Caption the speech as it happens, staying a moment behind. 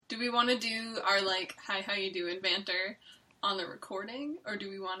Do we want to do our, like, hi, how you doing banter on the recording? Or do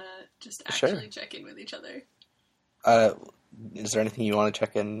we want to just actually check in with each other? Is there anything you want to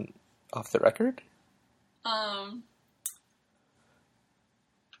check in off the record?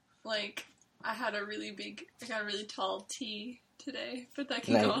 Like, I got a really tall T today, but that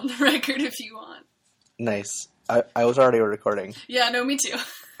can go on the record if you want. Nice. I was already recording. Yeah, no, me too.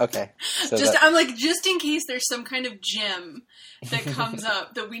 Okay. So I'm like, just in case there's some kind of gem that comes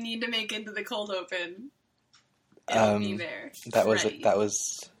up that we need to make into the cold open, it'll be there. That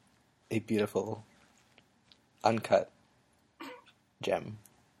was a beautiful, uncut gem.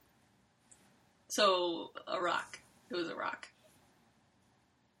 So, a rock. It was a rock.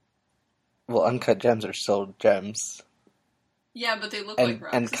 Well, uncut gems are still gems. Yeah, but they look like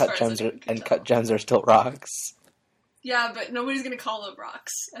rocks. And cut gems are still rocks. Yeah, but nobody's going to call them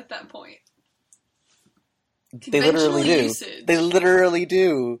rocks at that point. They literally do. Usage. They literally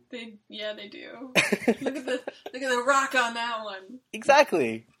do. They do. Look at the rock on that one.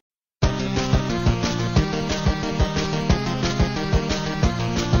 Exactly.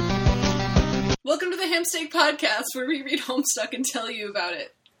 Welcome to the Hamsteak Podcast, where we read Homestuck and tell you about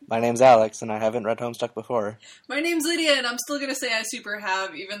it. My name's Alex, and I haven't read Homestuck before. My name's Lydia, and I'm still going to say I super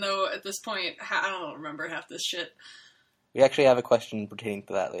have, even though at this point, I don't remember half this shit. We actually have a question pertaining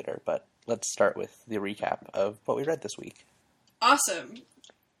to that later, but let's start with the recap of what we read this week. Awesome.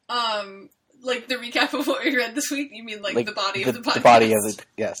 Like the recap of what we read this week? You mean like the body of the podcast? The body of it,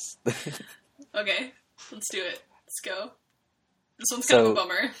 yes. Okay, let's do it. Let's go. This one's kind of a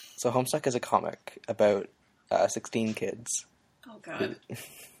bummer. So Homestuck is a comic about 16 kids. Oh, God.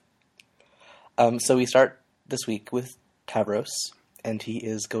 So we start this week with Tavros, and he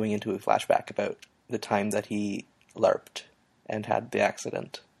is going into a flashback about the time that he LARPed and had the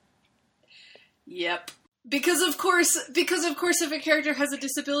accident. Yep. Because of course, if a character has a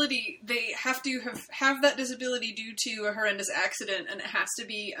disability, they have to have that disability due to a horrendous accident, and it has to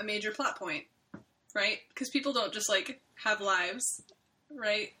be a major plot point, right? Because people don't just, like, have lives,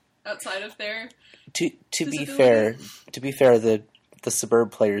 right? Outside of their To be fair, the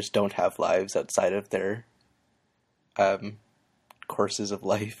suburb players don't have lives outside of their courses of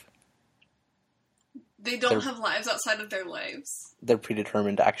life. They don't have lives outside of their lives? They're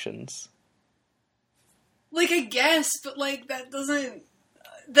predetermined actions. Like, I guess, but, like, that doesn't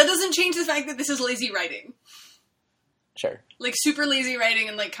change the fact that this is lazy writing. Sure. Like, super lazy writing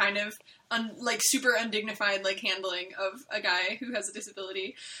and, like, kind of, super undignified, like, handling of a guy who has a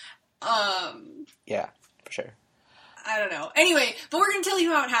disability. Yeah, for sure. I don't know. Anyway, but we're going to tell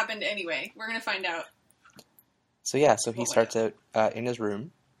you how it happened anyway. We're going to find out. So he starts out in his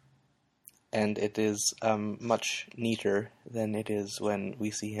room, and it is much neater than it is when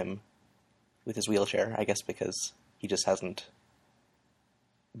we see him with his wheelchair, I guess because he just hasn't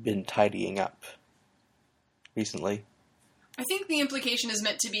been tidying up recently. I think the implication is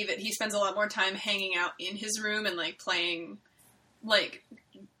meant to be that he spends a lot more time hanging out in his room and, like, playing, like,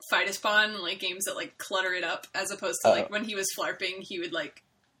 Fight-a-Spawn, like, games that, like, clutter it up, as opposed to, like, when he was flarping, he would, like,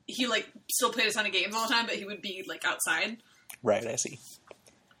 still played a ton of games all the time, but he would be, like, outside. Right, I see.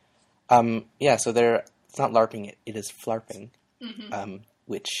 So it's not LARPing, it is flarping,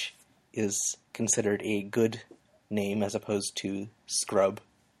 which is considered a good name as opposed to scrub.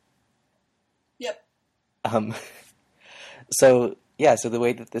 Yep. So the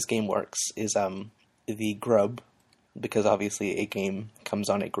way that this game works is, the grub, because obviously a game comes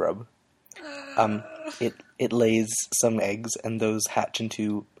on a grub, it lays some eggs, and those hatch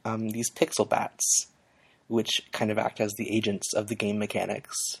into, these pixel bats, which kind of act as the agents of the game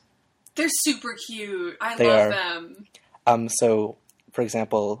mechanics. They're super cute. I love them. So, for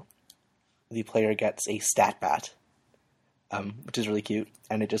example, the player gets a stat bat, which is really cute,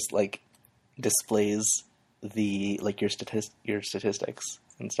 and it just, like, displays the, like, your statistics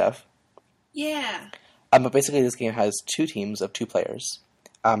and stuff. Yeah. But basically this game has two teams of two players.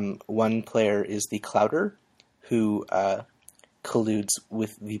 One player is the Clouder, who colludes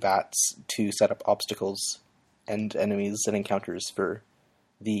with the bats to set up obstacles and enemies and encounters for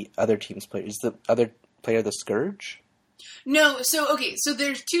the other team's players. Is the other player the Scourge? No, so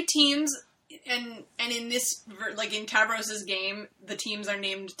there's two teams, and in this, like, in Tavros' game, the teams are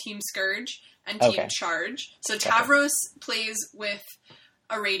named Team Scourge and Team Charge. So Tavros plays with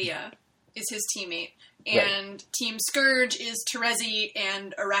Aradia, is his teammate, and Team Scourge is Terezi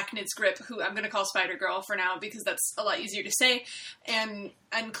and Arachnid's Grip, who I'm going to call Spider-Girl for now, because that's a lot easier to say, and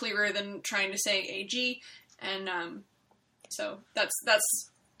clearer than trying to say AG, and, so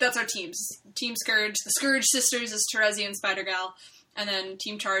that's our teams. Team Scourge, the Scourge sisters is Terezi and Spider-Gal, and then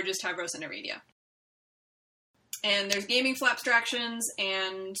Team Charge is Tavros and Aradia. And there's gaming flapstractions,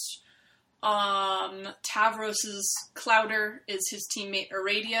 and Tavros's Clowder is his teammate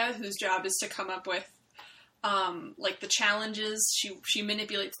Aradia, whose job is to come up with like the challenges. She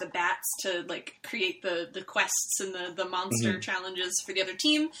manipulates the bats to like create the quests and the monster challenges for the other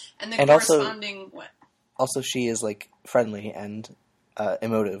team, and the corresponding what? Also, she is like friendly and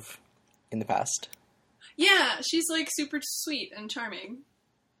emotive in the past. Yeah, she's like super sweet and charming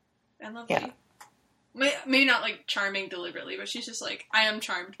and lovely. Yeah. Maybe not like charming deliberately, but she's just like, I am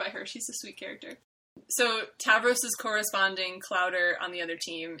charmed by her. She's a sweet character. So Tavros's corresponding Clowder on the other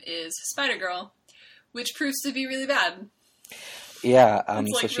team is Spider-Girl, which proves to be really bad. Yeah.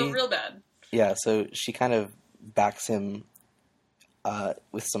 It's like real bad. Yeah, so she kind of backs him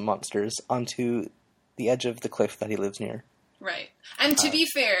with some monsters onto the edge of the cliff that he lives near. Right. And to be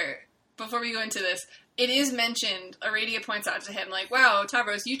fair, before we go into this, it is mentioned, Aradia points out to him, like, wow,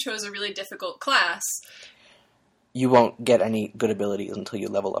 Tavros, you chose a really difficult class. You won't get any good abilities until you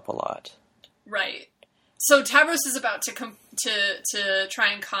level up a lot. Right. So Tavros is about to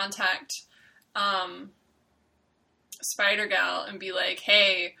try and contact Spider-Gal and be like,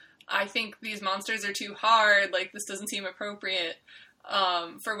 hey, I think these monsters are too hard, like, this doesn't seem appropriate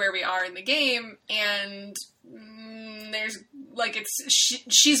for where we are in the game, and there's, like,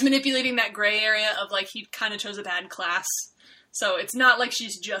 she's manipulating that gray area of, like, he kind of chose a bad class, so it's not like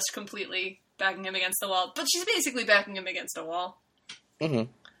she's just completely backing him against the wall, but she's basically backing him against a wall. Mm-hmm.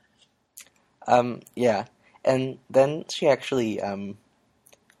 Yeah, and then she actually,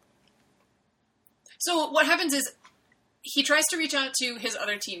 So what happens is, he tries to reach out to his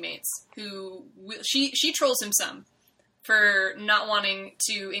other teammates, who, she trolls him some for not wanting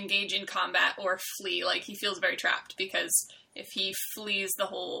to engage in combat or flee. Like, he feels very trapped, because if he flees the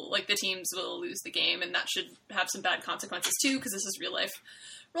teams will lose the game, and that should have some bad consequences too, because this is real life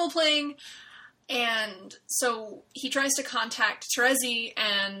role-playing. And so he tries to contact Terezi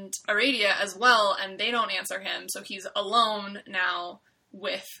and Aradia as well, and they don't answer him, so he's alone now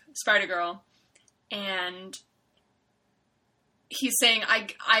with Spider-Girl. And he's saying,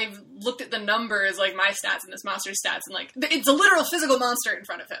 I've looked at the numbers, like, my stats and this monster's stats, and, like, it's a literal physical monster in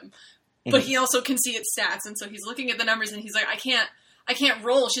front of him. But he also can see its stats, and so he's looking at the numbers, and he's like, I can't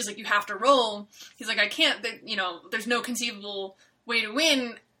roll. She's like, you have to roll. He's like, I can't, there's no conceivable way to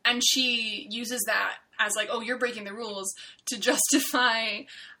win. And she uses that as, like, oh, you're breaking the rules, to justify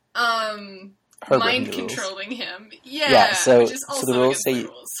mind controlling him. Yeah, so, which is also so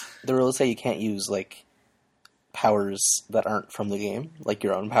the rules say you can't use, like, powers that aren't from the game, like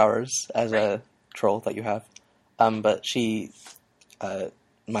your own powers as a troll that you have. But she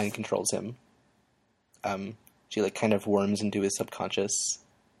mind controls him. She, like, kind of worms into his subconscious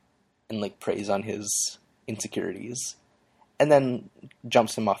and, like, preys on his insecurities, and then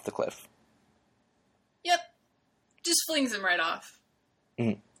jumps him off the cliff. Yep. Just flings him right off.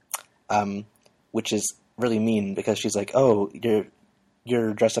 Mm-hmm. Which is really mean, because she's like, oh,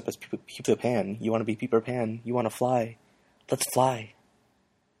 you're dressed up as Pupa Pan. You want to be Pupa Pan. You want to fly. Let's fly.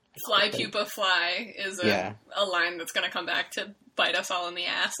 Fly, Pupa, fly is a line that's going to come back to bite us all in the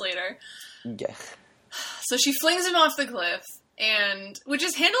ass later. Yeah. So she flings him off the cliff, and which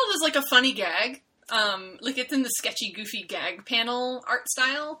is handled as, like, a funny gag. Like, it's in the sketchy, goofy gag panel art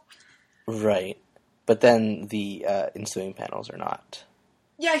style. Right. But then the ensuing panels are not.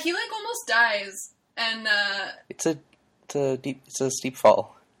 Yeah, he, like, almost dies, and It's a steep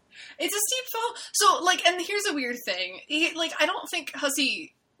fall. It's a steep fall. So, like, and here's a weird thing. I don't think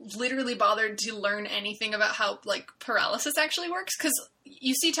Hussey literally bothered to learn anything about how, like, paralysis actually works, because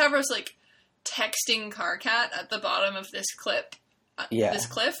you see Tavros, like, texting Karkat at the bottom of this clip. This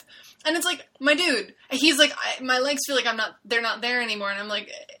cliff. And it's like, my dude, he's like, my legs feel like they're not there anymore. And I'm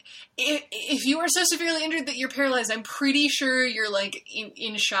like, if you are so severely injured that you're paralyzed, I'm pretty sure you're, like,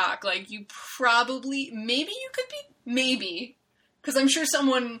 in shock. Like, you probably, maybe, because I'm sure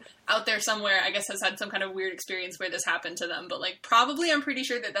someone out there somewhere, I guess, has had some kind of weird experience where this happened to them. But, like, probably I'm pretty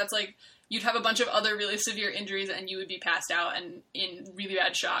sure that's, like, you'd have a bunch of other really severe injuries and you would be passed out and in really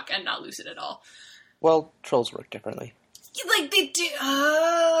bad shock and not lucid at all. Well, trolls work differently. Like, they do,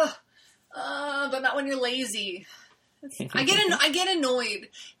 but not when you're lazy. I get annoyed,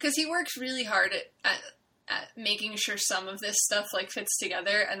 because he works really hard at making sure some of this stuff, like, fits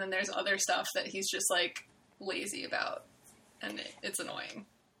together, and then there's other stuff that he's just, like, lazy about, and it's annoying.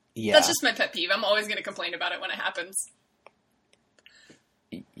 Yeah. That's just my pet peeve. I'm always going to complain about it when it happens.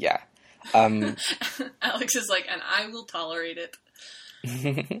 Yeah. Alex is like, and I will tolerate it.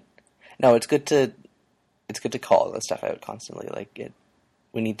 No, it's good to call this stuff out constantly. Like,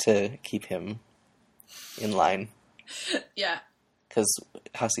 we need to keep him in line. Yeah. Because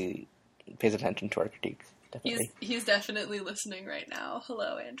Hussey pays attention to our critique. definitely. He's definitely listening right now.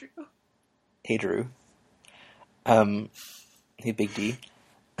 Hello, Andrew. Hey, Drew. Hey, Big D.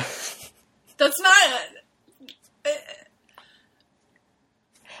 That's not...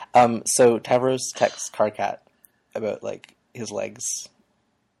 So Tavros texts Karkat about, like, his legs.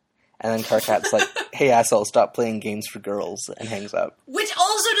 And then Karkat's like, hey, asshole, stop playing games for girls, and hangs up. Which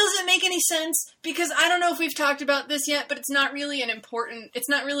also doesn't make any sense, because I don't know if we've talked about this yet, but it's not really it's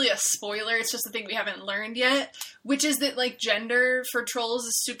not really a spoiler, it's just a thing we haven't learned yet, which is that, like, gender for trolls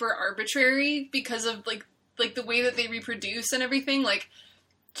is super arbitrary because of, like the way that they reproduce and everything, like,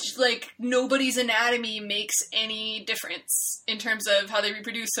 nobody's anatomy makes any difference in terms of how they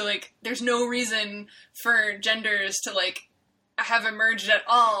reproduce, so, like, there's no reason for genders to, like, have emerged at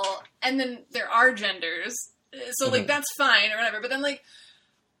all, and then there are genders, so, like, that's fine, or whatever, but then, like,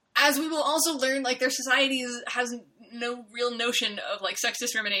 as we will also learn, like, their society has no real notion of, like, sex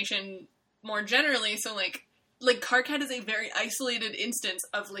discrimination more generally, so, like, Karkat is a very isolated instance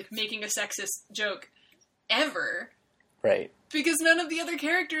of, like, making a sexist joke ever. Right. Because none of the other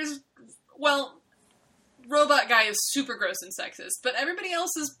characters, well, Robot Guy is super gross and sexist, but everybody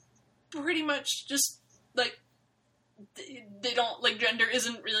else is pretty much just, like, they don't, like, gender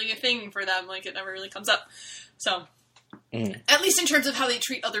isn't really a thing for them, like, it never really comes up. So, at least in terms of how they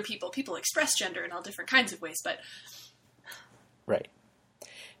treat other people. People express gender in all different kinds of ways, but... Right.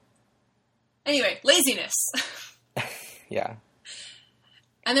 Anyway, laziness. Yeah.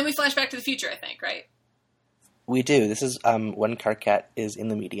 And then we flash back to the future, I think, right? We do. This is when Karkat is in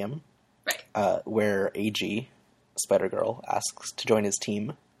the medium. Right. Where AG, Spider-Girl, asks to join his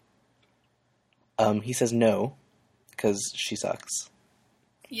team. He says no, because she sucks.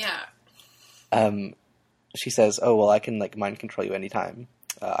 Yeah. She says, oh, well, I can, like, mind control you anytime.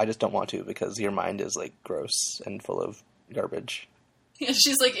 I just don't want to, because your mind is, like, gross and full of garbage. Yeah,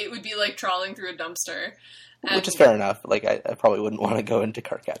 she's like, it would be like trawling through a dumpster. And which is fair enough. Like, I probably wouldn't want to go into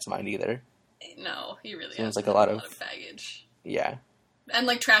Karkat's mind either. No, he really Seems has like a lot of baggage. Yeah. And,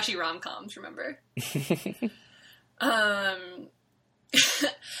 like, trashy rom-coms, remember?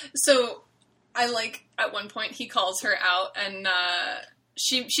 So, I like, at one point, he calls her out, and,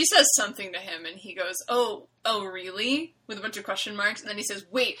 she says something to him, and he goes, oh, really? With a bunch of question marks, and then he says,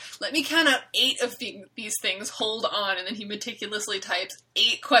 wait, let me count out 8 of these things, hold on, and then he meticulously types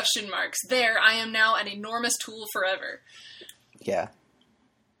 8 question marks. There, I am now an enormous tool forever. Yeah.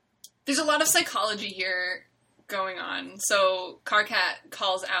 There's a lot of psychology here going on. So, Karkat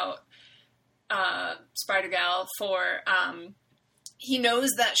calls out, Spider-Gal for, he knows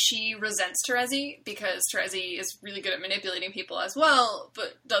that she resents Terezi, because Terezi is really good at manipulating people as well,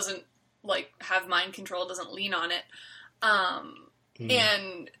 but doesn't, like, have mind control, doesn't lean on it.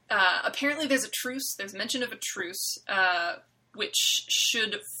 And apparently there's a truce, there's mention of a truce, which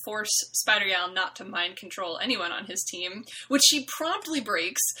should force Spider-Gal not to mind control anyone on his team, which she promptly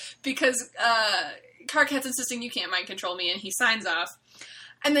breaks, because Karkat's insisting you can't mind control me, and he signs off,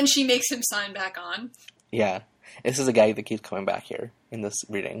 and then she makes him sign back on. Yeah. This is a guy that keeps coming back here in this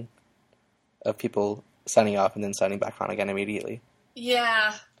reading of people signing off and then signing back on again immediately.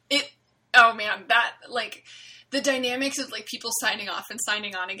 Yeah. Oh man, that, like, the dynamics of, like, people signing off and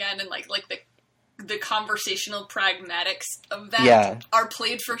signing on again, and, like the conversational pragmatics of that are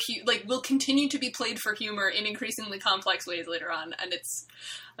played for, will continue to be played for humor in increasingly complex ways later on, and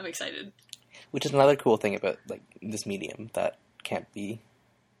I'm excited. Which is another cool thing about, like, this medium that can't be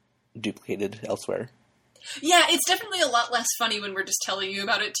duplicated elsewhere. Yeah, it's definitely a lot less funny when we're just telling you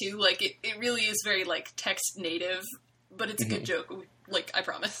about it, too. Like, it really is very, like, text native, but it's a good joke, like, I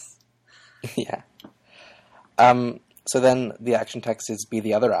promise. Yeah. So then the action text is be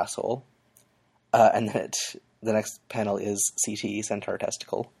the other asshole, and then the next panel is CT, Centaur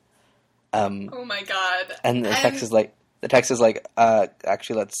Testicle. Oh my god. And the text is like,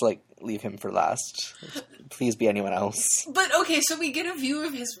 actually, let's, like, leave him for last. Please be anyone else. But, okay, so we get a view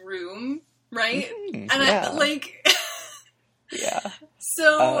of his room, right? And yeah. Yeah.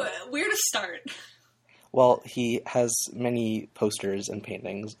 So, where to start? Well, he has many posters and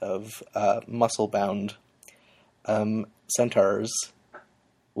paintings of muscle-bound centaurs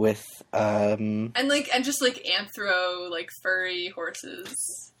with... and just, like, anthro, like, furry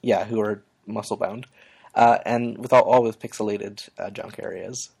horses. Yeah, who are muscle-bound. And with all with pixelated junk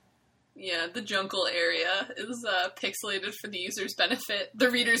areas. Yeah, the Junkle area is pixelated for the user's benefit, the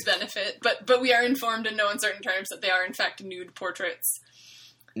reader's benefit, but we are informed in no uncertain terms that they are in fact nude portraits,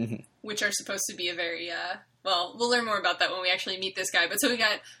 which are supposed to be a very, well, we'll learn more about that when we actually meet this guy. But so we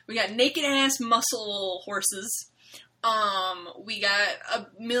got naked ass muscle horses, we got a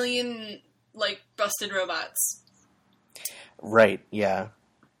million, like, busted robots. Right, yeah.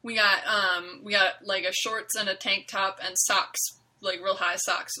 We got like a shorts and a tank top and socks, like real high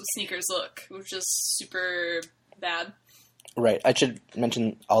socks with sneakers look, which is super bad. Right. I should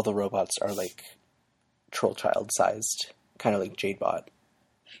mention all the robots are like Troll Child sized, kind of like Jadebot.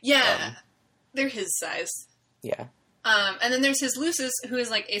 Yeah, they're his size. Yeah. And then there's his Lucis, who is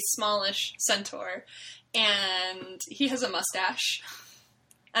like a smallish centaur, and he has a mustache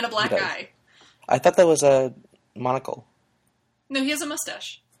and a black eye. I thought that was a monocle. No, he has a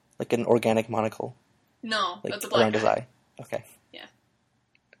mustache. Like an organic monocle. No, like that's a black around his eye. Okay. Yeah.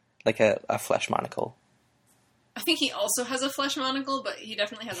 Like a flesh monocle. I think he also has a flesh monocle, but he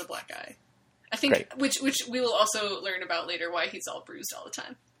definitely has a black eye. I think, Great. which we will also learn about later, why he's all bruised all the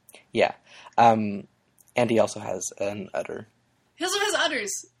time. Yeah. And he also has an udder. He also has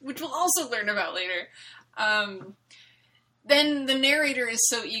udders, which we'll also learn about later. Then the narrator is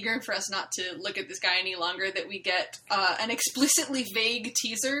so eager for us not to look at this guy any longer that we get an explicitly vague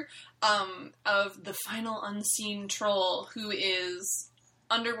teaser of the final unseen troll, who is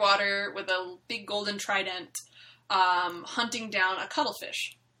underwater with a big golden trident, hunting down a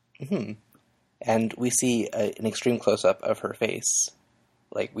cuttlefish. Mm-hmm. And we see an extreme close-up of her face.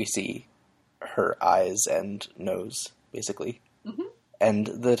 Like, we see her eyes and nose, basically. Mm-hmm. And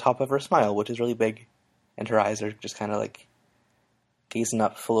the top of her smile, which is really big. And her eyes are just kind of like gazing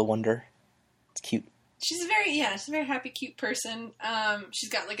up, full of wonder. It's cute. She's a very happy, cute person. She's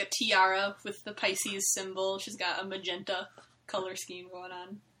got like a tiara with the Pisces symbol. She's got a magenta color scheme going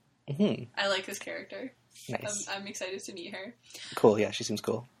on. Mm-hmm. I like this character. Nice. I'm excited to meet her. Cool, yeah, she seems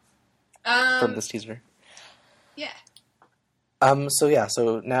cool. From this teaser. Yeah.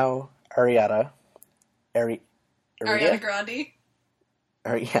 So now Ariana Grande?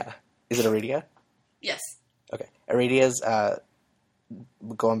 Yeah. Is it Aridia? Yes. Okay. Aridia's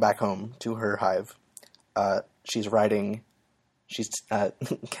going back home to her hive. She's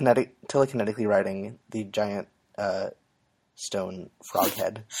telekinetically riding the giant stone frog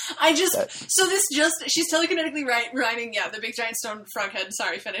head. She's telekinetically riding, the big giant stone frog head.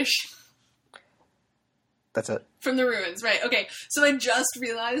 Sorry, finish. That's it. From the ruins, right. Okay, so I just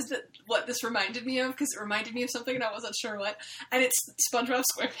realized what this reminded me of, because it reminded me of something and I wasn't sure what, and it's SpongeBob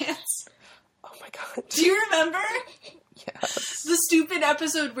SquarePants. Oh my god. Do you remember? Yes. The stupid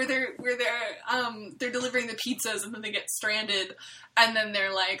episode where they're delivering the pizzas and then they get stranded, and then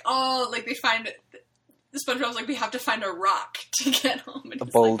they're like, they find it. SpongeBob's like, we have to find a rock to get home. And a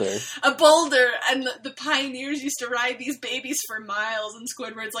boulder. Like, a boulder. And the pioneers used to ride these babies for miles, and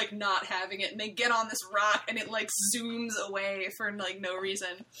Squidward's, like, not having it. And they get on this rock, and it, like, zooms away for, like, no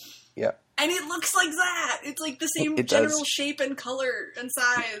reason. Yeah. And it looks like that! It's, like, the same general shape and color and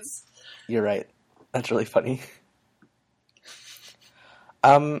size. You're right. That's really funny.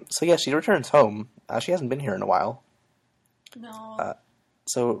 So she returns home. She hasn't been here in a while. No.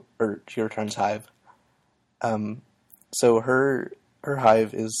 She returns hive. So her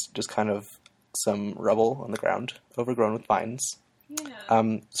hive is just kind of some rubble on the ground, overgrown with vines.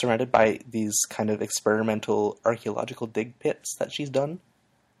 Yeah. Surrounded by these kind of experimental archaeological dig pits that she's done.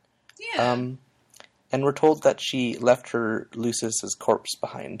 Yeah. And we're told that she left her Lucis's corpse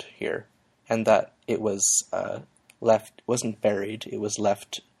behind here, and that it was wasn't buried, it was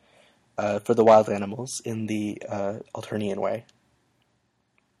left for the wild animals in the Alternian way.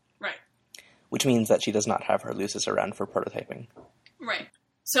 Right. Which means that she does not have her Lucis around for prototyping. Right.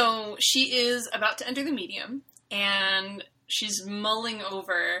 So she is about to enter the medium, and she's mulling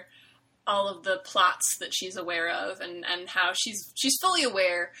over all of the plots that she's aware of, and how she's fully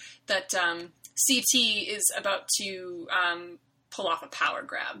aware that CT is about to pull off a power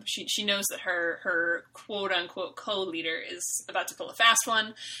grab. She knows that her quote-unquote co-leader is about to pull a fast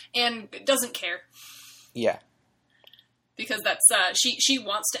one, and doesn't care. Yeah. Because that's, she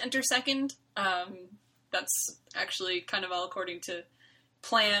wants to enter second. That's actually kind of all according to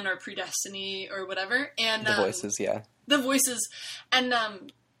plan or predestiny or whatever. And the voices, yeah. The voices. And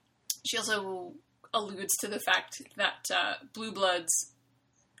she also alludes to the fact that Blue Bloods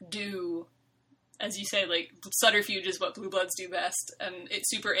do, as you say, like, subterfuge is what Blue Bloods do best, and it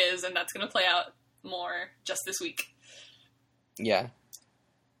super is, and that's going to play out more just this week. Yeah.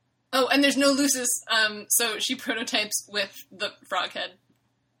 Oh, and there's no Lucis, so she prototypes with the frog head.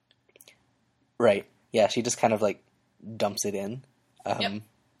 Right. Yeah, she just kind of, like, dumps it in. Yep.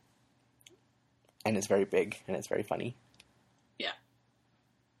 And it's very big, and it's very funny. Yeah.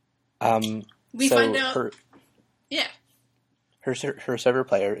 We find out... Yeah. Her server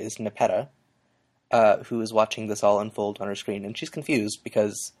player is Nepeta, who is watching this all unfold on her screen, and she's confused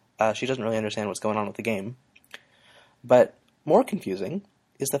because she doesn't really understand what's going on with the game. But more confusing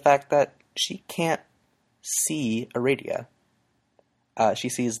is the fact that she can't see Aradia. she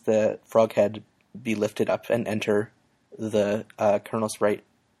sees the frog head be lifted up and enter the Colonel Sprite.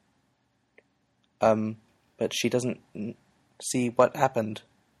 But she doesn't see what happened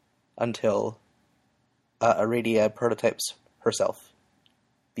until Aradia prototypes herself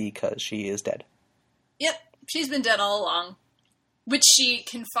because she is dead. Yep, she's been dead all along, which she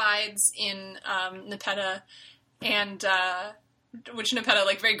confides in Nepeta, and which Nepeta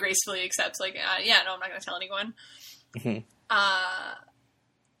like very gracefully accepts. Like, yeah, no, I'm not going to tell anyone. Mm-hmm.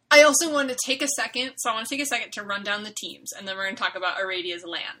 I also want to take a second, to run down the teams, and then we're going to talk about Aradia's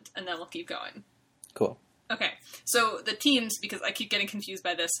land, and then we'll keep going. Cool. Okay, so the teams, because I keep getting confused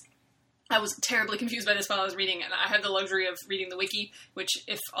by this. I was terribly confused by this while I was reading, and I have the luxury of reading the wiki, which,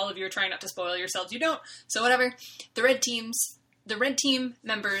 if all of you are trying not to spoil yourselves, you don't. So whatever. The red team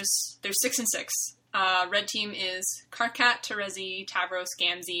members, there's 6 and 6. Red team is Karkat, Terezi, Tavros,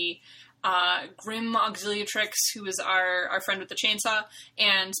 Gamzee, Grim Auxiliatrix, who is our friend with the chainsaw,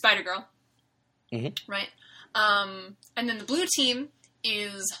 and Spider-Girl. Mm-hmm. Right? And then the blue team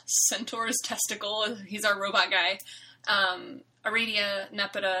is Centaur's Testicle. He's our robot guy. Aradia,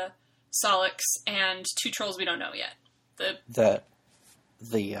 Nepeta, Solix, and 2 trolls we don't know yet. The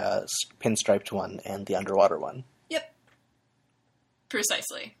pinstriped one and the underwater one. Yep.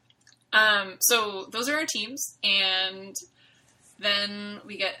 Precisely. So those are our teams, and then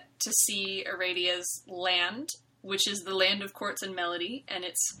we get to see Aradia's land, which is the land of quartz and melody, and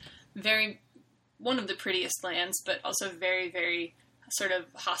it's one of the prettiest lands, but also very, very sort of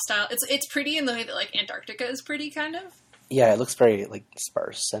hostile. It's pretty in the way that like Antarctica is pretty, kind of. Yeah, it looks very like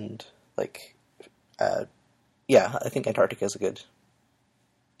sparse and like, yeah, I think Antarctica is a good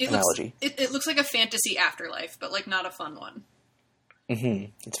analogy. It looks like a fantasy afterlife, but like not a fun one. Mm-hmm.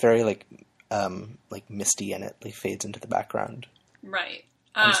 It's very like misty, and it like fades into the background. Right.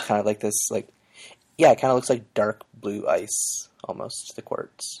 And it's kind of like this, like, yeah, it kind of looks like dark blue ice, almost, the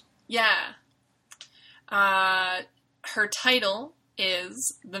quartz. Yeah. Her title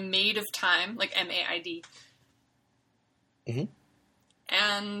is The Maid of Time, like M-A-I-D. Mm-hmm.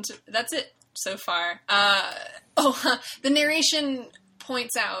 And that's it so far. The narration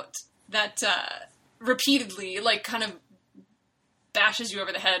points out that repeatedly, like, kind of bashes you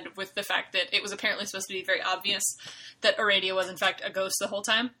over the head with the fact that it was apparently supposed to be very obvious that Aradia was in fact a ghost the whole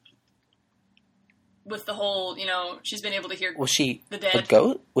time. With the whole, she's been able to hear the dead. A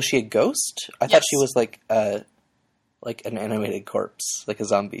ghost? Was she a ghost? I thought she was like an animated corpse, like a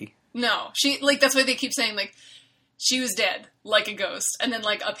zombie. No, that's why they keep saying like she was dead, like a ghost, and then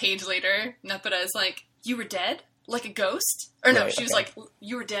like a page later, Nepeta is like, "You were dead, like a ghost," or no, she was like,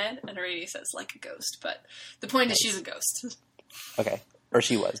 "You were dead," and Aradia says, "Like a ghost." But the point is, she's a ghost. Okay. Or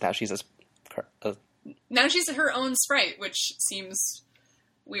she was. Now she's Now she's her own sprite, which seems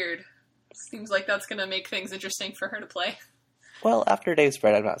weird. Seems like that's going to make things interesting for her to play. Well, after Dave's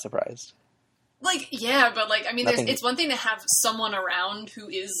sprite, I'm not surprised. Like, yeah, but like, I mean, it's one thing to have someone around who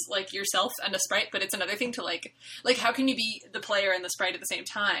is like yourself and a sprite, but it's another thing to like, how can you be the player and the sprite at the same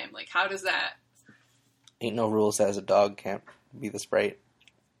time? Like, how does that? Ain't no rule says a dog can't be the sprite.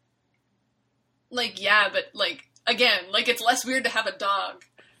 Like, yeah, but like, again, like, it's less weird to have a dog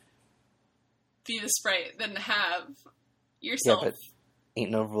be the sprite than to have yourself. Yeah, but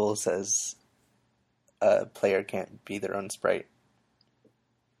ain't no rule says a player can't be their own sprite.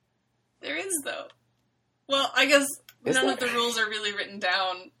 There is, though. Well, I guess none of the rules are really written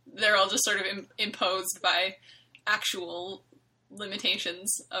down. They're all just sort of imposed by actual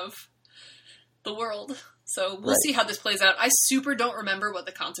limitations of the world. So we'll see how this plays out. I super don't remember what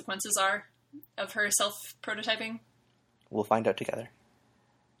the consequences are of her self-prototyping. We'll find out together.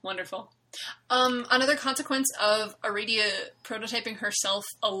 Wonderful. Another consequence of Aradia prototyping herself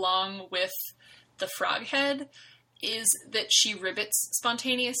along with the frog head is that she ribbits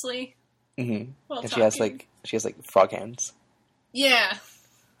spontaneously. Mm-hmm. And she has like frog hands. Yeah.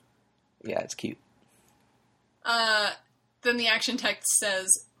 Yeah, it's cute. Then the action text says,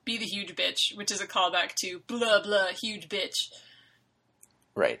 "Be the huge bitch," which is a callback to blah blah huge bitch.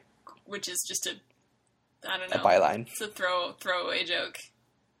 Right. Which is just a byline. It's a throwaway joke.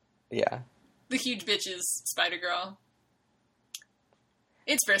 Yeah. The huge bitch is Spider-Girl.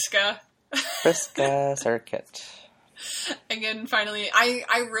 It's Vriska. Vriska Circuit. Again, finally,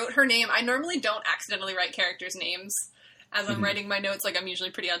 I wrote her name. I normally don't accidentally write characters' names as I'm writing my notes. Like, I'm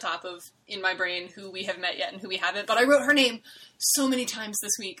usually pretty on top of, in my brain, who we have met yet and who we haven't. But I wrote her name so many times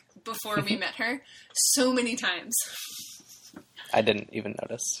this week before we met her. So many times. I didn't even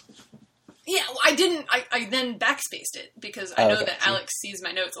notice. Yeah, well, I didn't. I then backspaced it because I know that Alex sees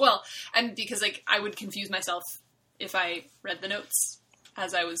my notes. Well, and because like I would confuse myself if I read the notes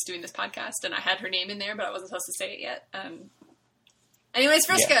as I was doing this podcast, and I had her name in there, but I wasn't supposed to say it yet. Anyways,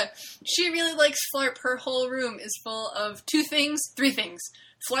 Vriska, she really likes Flarp. Her whole room is full of three things.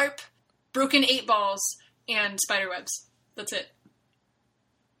 Flarp, broken 8 balls, and spider webs. That's it.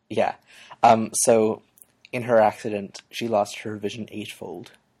 Yeah. So, in her accident, she lost her vision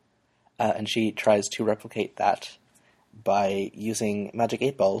 8-fold. And she tries to replicate that by using magic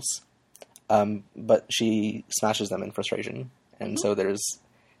 8 balls. But she smashes them in frustration. And so there's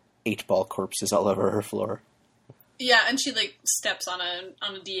 8-ball corpses all over her floor. Yeah, and she, like, steps on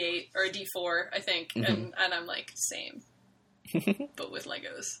a D8 or a D4, I think, and I'm like, same. But with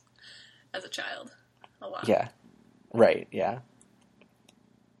Legos. As a child. A lot. Yeah. Right, yeah.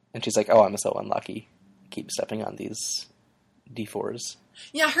 And she's like, oh, I'm so unlucky. Keep stepping on these D4s.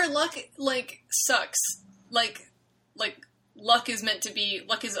 Yeah, her luck, like, sucks. Like, luck is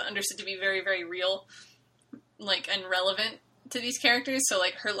understood to be very, very real, like, and relevant to these characters, so,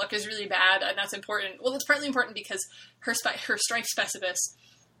 like, her luck is really bad, and that's important. Well, it's partly important because her Strife Specibus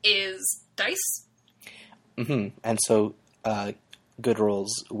is dice. And so, good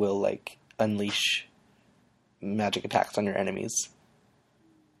rolls will, like, unleash magic attacks on your enemies.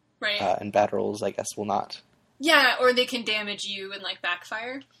 Right. And bad rolls, I guess, will not. Yeah, or they can damage you and, like,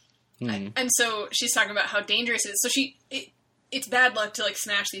 backfire. And so she's talking about how dangerous it is. So it's bad luck to, like,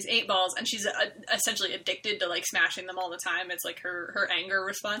 smash these 8 balls, and she's essentially addicted to, like, smashing them all the time. It's, like, her anger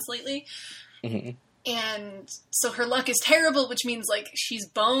response lately. And so her luck is terrible, which means, like, she's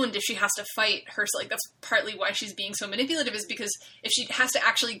boned if she has to fight her. So, like, that's partly why she's being so manipulative, is because if she has to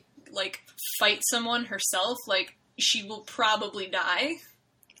actually, like, fight someone herself, like, she will probably die.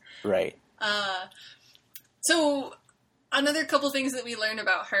 Right. So another couple things that we learn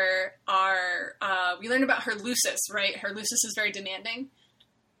about her are, we learn about her Lucis, right? Her Lucis is very demanding.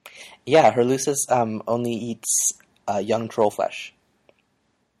 Yeah, her Lucis only eats young troll flesh.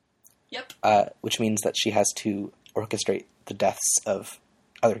 Yep. Which means that she has to orchestrate the deaths of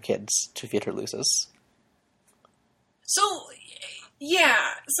other kids to feed her Lucis. So,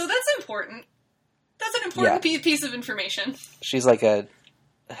 yeah. So that's important. That's an important piece of information. She's like a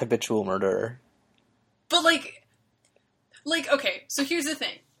habitual murderer. But, like, okay, so here's the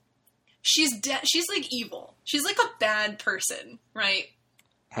thing. She's like, evil. She's, like, a bad person, right?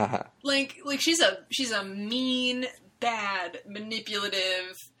 Like, she's a mean, bad,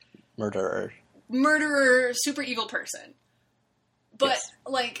 manipulative... Murderer, super evil person. But,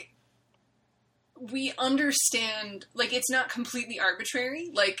 like, we understand, like, it's not completely arbitrary.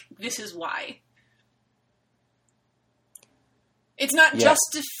 Like, this is why. It's not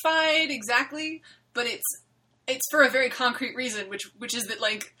justified exactly, but it's for a very concrete reason, which is that,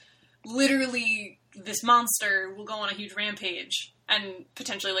 like, literally this monster will go on a huge rampage and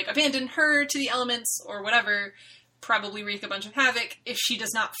potentially, like, abandon her to the elements or whatever, probably wreak a bunch of havoc if she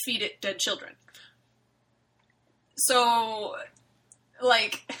does not feed it dead children. So,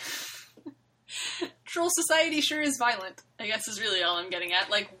 like, Troll Society sure is violent, I guess is really all I'm getting at.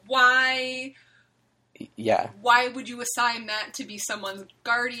 Like, why... Yeah. Why would you assign that to be someone's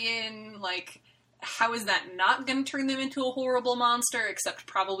guardian? Like, how is that not going to turn them into a horrible monster? Except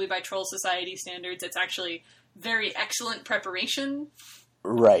probably by Troll Society standards, it's actually very excellent preparation.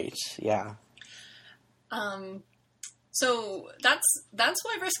 Right, yeah. So that's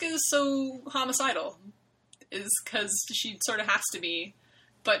why Vriska is so homicidal, is because she sort of has to be.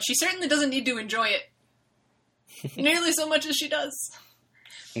 But she certainly doesn't need to enjoy it nearly so much as she does.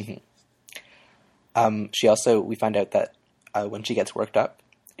 She also, we find out that when she gets worked up,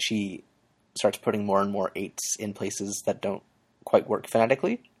 she starts putting more and more 8s in places that don't quite work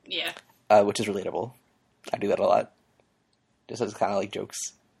phonetically. Yeah. Which is relatable. I do that a lot. Just as kind of like jokes.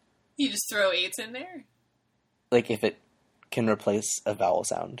 You just throw 8s in there? Like if it can replace a vowel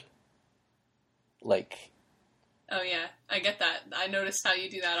sound. Like... Oh yeah, I get that. I notice how you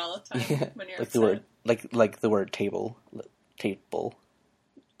do that all the time when you're like upset. the word, like the word table. Table.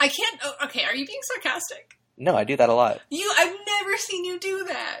 I can't... Oh, okay, are you being sarcastic? No, I do that a lot. I've never seen you do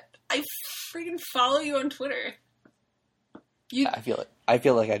that. I freaking follow you on Twitter. I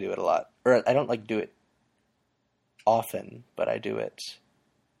feel like I do it a lot. Or I don't, like, do it often, but I do it...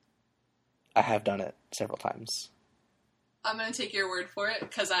 I have done it several times. I'm going to take your word for it,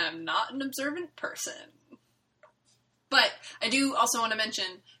 because I am not an observant person. But I do also want to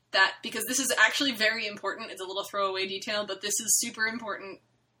mention that, because this is actually very important, it's a little throwaway detail, but this is super important.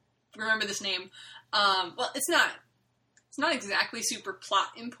 Remember this name. Well, it's not exactly super plot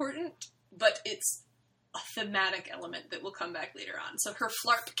important, but it's a thematic element that will come back later on. So her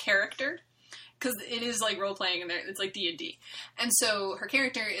Flarp character, because it is like role-playing, and it's like D&D. And so her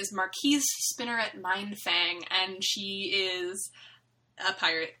character is Marquise Spinneret Mindfang, and she is a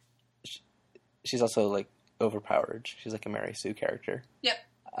pirate. She's also, like, overpowered. She's like a Mary Sue character. Yep.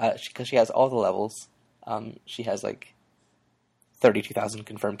 Because she has all the levels. She has like 32,000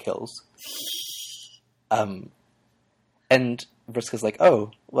 confirmed kills. And Vriska's like,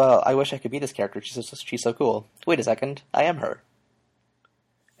 oh, well, I wish I could be this character. She's so cool. Wait a second, I am her.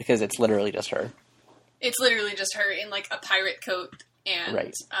 Because it's literally just her. It's literally just her in like a pirate coat and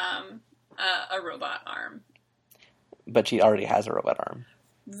right. A robot arm. But she already has a robot arm.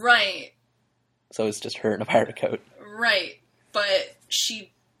 Right. So it's just her in a pirate coat. Right. But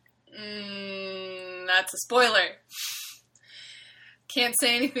she... that's a spoiler. Can't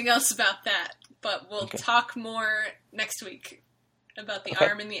say anything else about that. But we'll talk more next week about the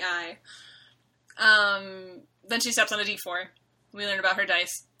arm and the eye. Then she steps on a D4. We learn about her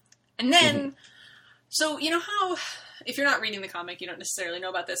dice. And then... So, you know how... If you're not reading the comic, you don't necessarily know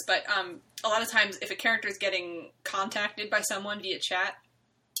about this, but a lot of times if a character is getting contacted by someone via chat,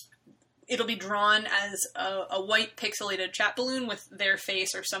 it'll be drawn as a white pixelated chat balloon with their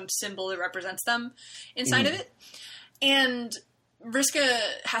face or some symbol that represents them inside of it. And Vriska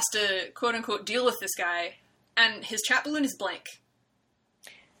has to, quote-unquote, deal with this guy, and his chat balloon is blank.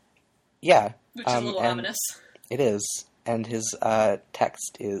 Yeah. Which is a little ominous. It is. And his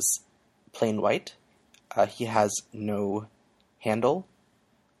text is plain white. He has no handle,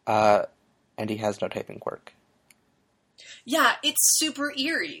 and he has no typing quirk. Yeah, it's super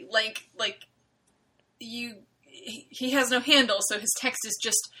eerie. He has no handle, so his text is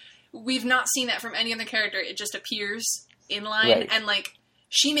just... We've not seen that from any other character. It just appears in line, right. And,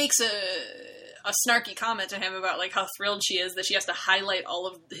 she makes a snarky comment to him about, how thrilled she is that she has to highlight all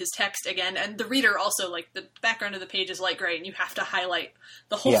of his text again, and the reader also, the background of the page is light gray, and you have to highlight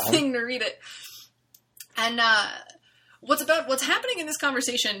the whole thing to read it. And what's happening in this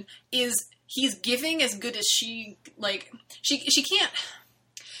conversation is he's giving as good as she can't.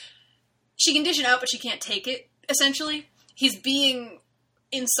 She can dish it out, but she can't take it. Essentially, he's being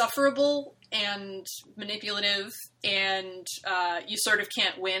insufferable and manipulative, and you sort of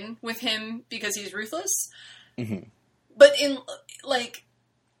can't win with him because he's ruthless. Mm-hmm. But in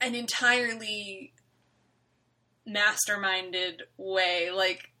an entirely masterminded way,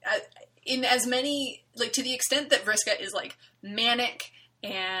 in as many, to the extent that Vriska is, manic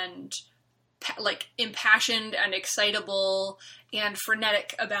and, impassioned and excitable and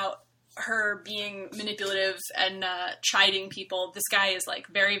frenetic about her being manipulative and chiding people, this guy is,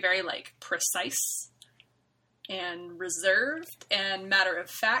 very, very, precise and reserved and matter of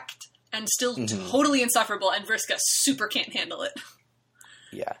fact and still totally insufferable, and Vriska super can't handle it.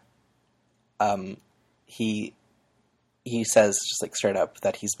 Yeah. He says, just straight up,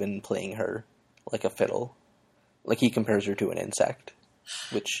 that he's been playing her like a fiddle. He compares her to an insect,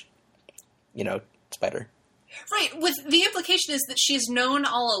 which, it's better. Right, with the implication is that she's known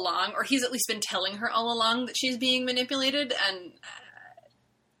all along, or he's at least been telling her all along that she's being manipulated,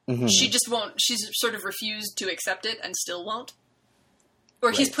 and she just won't, she's sort of refused to accept it and still won't. Or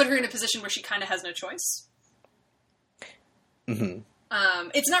right. He's put her in a position where she kind of has no choice. Mm-hmm.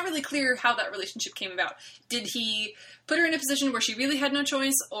 It's not really clear how that relationship came about. Did he put her in a position where she really had no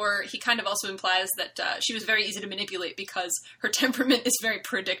choice, or he kind of also implies that she was very easy to manipulate because her temperament is very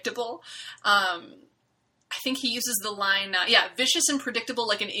predictable. I think he uses the line, vicious and predictable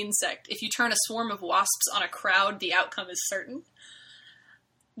like an insect. If you turn a swarm of wasps on a crowd, the outcome is certain.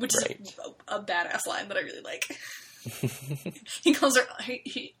 Which right. is a badass line that I really like. He calls her,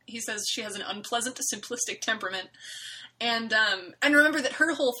 he says she has an unpleasant, simplistic temperament. And remember that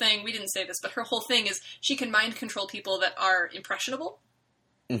her whole thing, we didn't say this, but her whole thing is she can mind control people that are impressionable.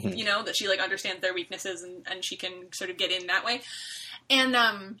 Mm-hmm. That she understands their weaknesses and she can sort of get in that way.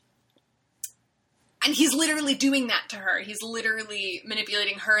 And he's literally doing that to her. He's literally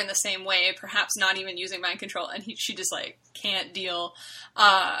manipulating her in the same way, perhaps not even using mind control. And she just can't deal.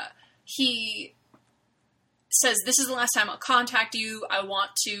 He says, "This is the last time I'll contact you. I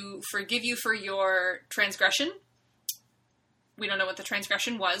want to forgive you for your transgression." We don't know what the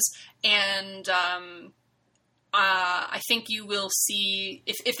transgression was. And I think you will see,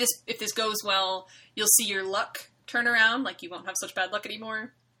 if this goes well, you'll see your luck turn around. You won't have such bad luck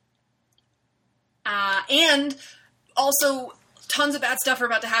anymore. And also, tons of bad stuff are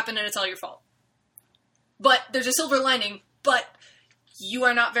about to happen, and it's all your fault. But there's a silver lining, but you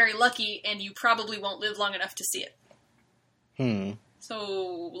are not very lucky, and you probably won't live long enough to see it.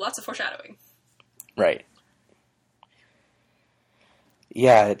 So, lots of foreshadowing. Right.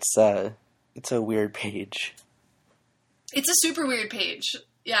 Yeah, it's a weird page. It's a super weird page.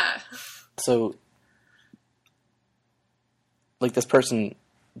 Yeah. So, this person,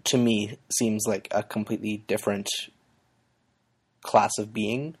 to me, seems like a completely different class of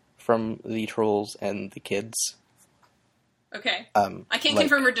being from the trolls and the kids. Okay. I can't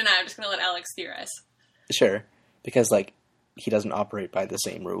confirm or deny. I'm just going to let Alex theorize. Sure. Because, like, he doesn't operate by the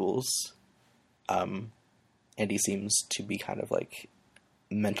same rules. And he seems to be kind of, like,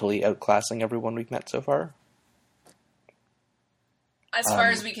 mentally outclassing everyone we've met so far. As far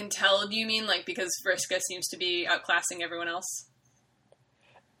as we can tell, do you mean, like, because Vriska seems to be outclassing everyone else?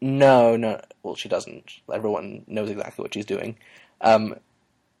 No. Well, she doesn't. Everyone knows exactly what she's doing. No,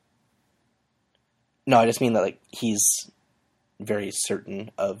 I just mean that, like, he's very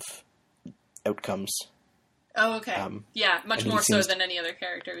certain of outcomes. Oh, okay. Yeah, much more so than any other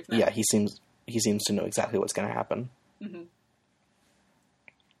character we've met. Yeah, he seems to know exactly what's going to happen. Mm-hmm.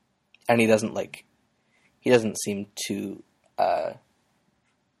 And he doesn't seem to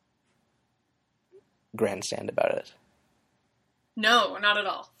grandstand about it. No, not at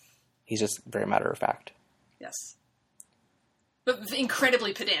all. He's just very matter of fact. Yes. But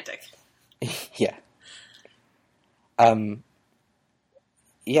incredibly pedantic. Yeah.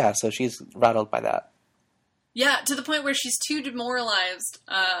 Yeah, so she's rattled by that. Yeah, to the point where she's too demoralized.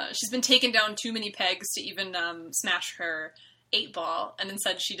 She's been taken down too many pegs to even smash her 8-ball, and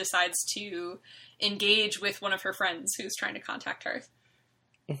instead she decides to engage with one of her friends who's trying to contact her.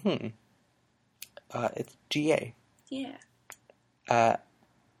 Mm-hmm. It's GA. Yeah.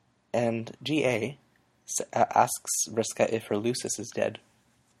 And GA asks Vriska if her Lucis is dead.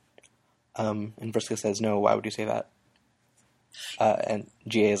 And Vriska says, no, why would you say that? And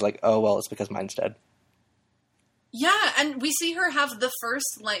GA is like, oh, well, it's because mine's dead. Yeah, and we see her have the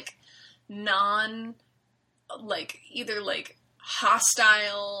first, like, either, like,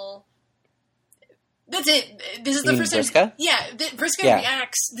 hostile... That's it. This is the first time... Vriska? Yeah, Vriska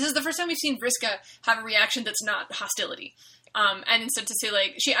reacts... This is the first time we've seen Vriska have a reaction that's not hostility. And instead to say,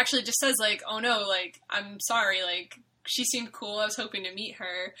 like, she actually just says, like, oh no, like, I'm sorry, like, she seemed cool, I was hoping to meet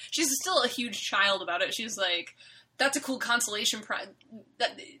her. She's still a huge child about it. She's like, that's a cool consolation prize.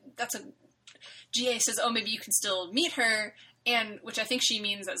 That's a... GA says, oh, maybe you can still meet her, and which I think she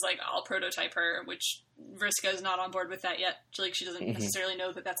means as, like, I'll prototype her, which Vriska is not on board with that yet. She doesn't necessarily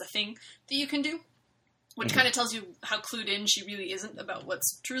know that that's a thing that you can do, which kind of tells you how clued in she really isn't about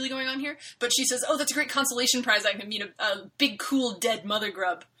what's truly going on here. But she says, oh, that's a great consolation prize. I can meet a big, cool, dead mother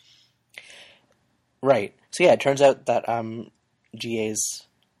grub. Right. So, yeah, it turns out that GA's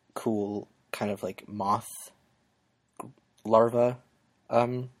cool kind of, like, moth larva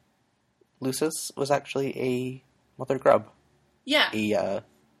Lucis was actually a mother grub. Yeah. A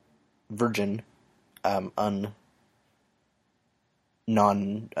virgin,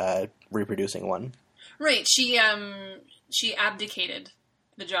 non-reproducing one. Right. She abdicated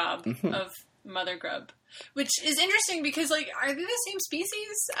the job of mother grub, which is interesting because, like, are they the same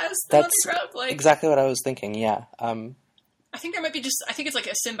species as the mother grub? Like, exactly what I was thinking. Yeah. I think there might be I think it's like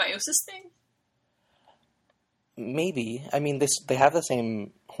a symbiosis thing. Maybe. I mean, they have the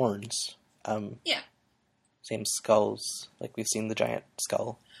same horns. Yeah. Same skulls. Like, we've seen the giant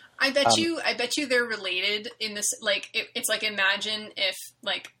skull. I bet you they're related in this, like, it's like, imagine if,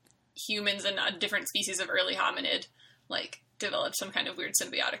 like, humans and a different species of early hominid, like, developed some kind of weird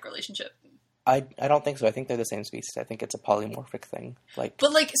symbiotic relationship. I don't think so. I think they're the same species. I think it's a polymorphic thing. Like,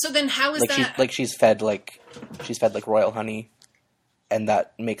 but, like, so then how is that? She's fed royal honey, and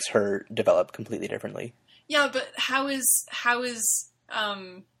that makes her develop completely differently. Yeah, but how is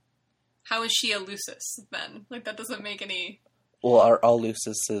she a Lucis then? Like, that doesn't make any... Well, are all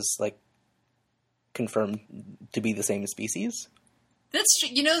Lucises, like, confirmed to be the same species? That's true.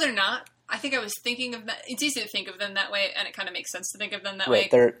 You know, they're not. I think I was thinking of that. It's easy to think of them that way, and it kind of makes sense to think of them that way.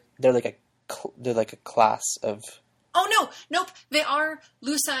 Right, they're like a class of... Oh, no! Nope!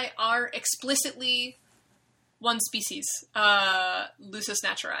 Luci are explicitly one species. Lucis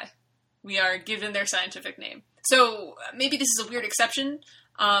naturae. We are given their scientific name. So, maybe this is a weird exception.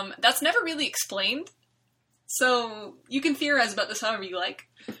 That's never really explained. So, you can theorize about this however you like.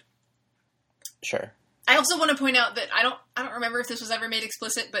 Sure. I also want to point out that I don't remember if this was ever made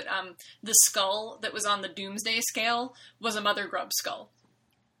explicit, but the skull that was on the Doomsday scale was a mother grub skull.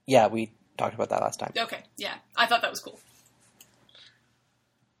 Yeah, we talked about that last time. Okay, yeah. I thought that was cool.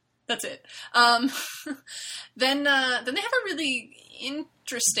 That's it. Then they have a really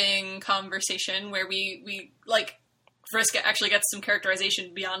interesting conversation where we like, Vriska actually gets some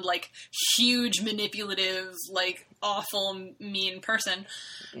characterization beyond, like, huge, manipulative, like, awful, mean person.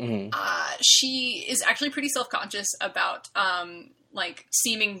 Mm-hmm. She is actually pretty self-conscious about, like,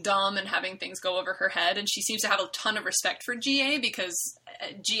 seeming dumb and having things go over her head, and she seems to have a ton of respect for GA, because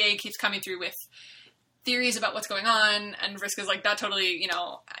GA keeps coming through with theories about what's going on, and Vriska's like, that totally, you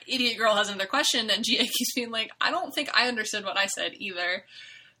know, idiot girl has another question, and GA keeps being like, I don't think I understood what I said either.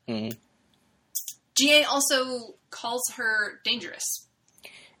 Mm. GA also calls her dangerous.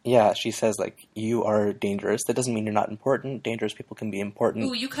 Yeah, she says, like, you are dangerous. That doesn't mean you're not important. Dangerous people can be important.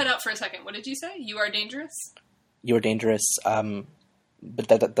 Ooh, you cut out for a second. What did you say? You are dangerous? You are dangerous, but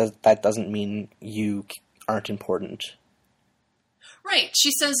that doesn't mean you aren't important. Right.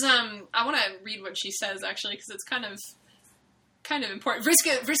 She says, I want to read what she says, actually, because it's kind of important.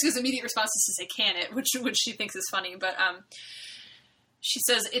 Vriska's immediate response is to say, can it, which she thinks is funny, but she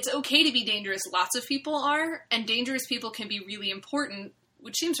says, it's okay to be dangerous. Lots of people are, and dangerous people can be really important,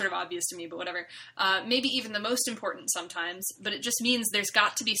 which seems sort of obvious to me, but whatever. Maybe even the most important sometimes, but it just means there's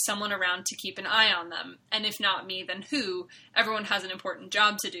got to be someone around to keep an eye on them. And if not me, then who? Everyone has an important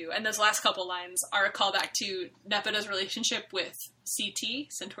job to do. And those last couple lines are a callback to Nepeta's relationship with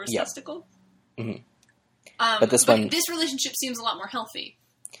CT, Centaur's testicle. Mm-hmm. But this relationship seems a lot more healthy.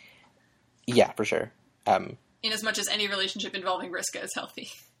 Yeah, for sure. In as much as any relationship involving Vriska is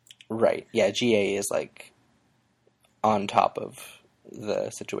healthy. Right. Yeah, GA is, like, on top of the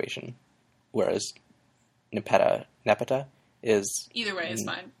situation, whereas Nepeta is... Either way is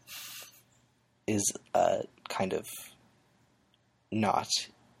fine. Is, kind of not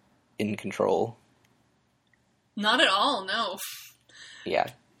in control. Not at all, no.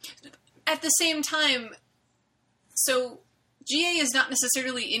 Yeah. At the same time, so GA is not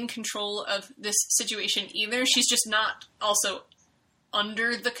necessarily in control of this situation either. She's just not also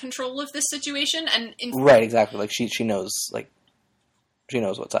under the control of this situation. And right, exactly. Like, she knows, like, she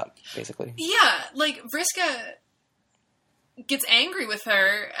knows what's up, basically. Yeah, like, Vriska gets angry with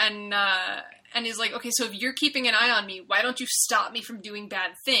her and is like, okay, so if you're keeping an eye on me, why don't you stop me from doing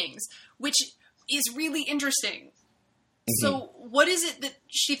bad things? Which is really interesting. Mm-hmm. So what is it that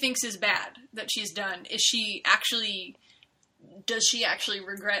she thinks is bad that she's done? Does she actually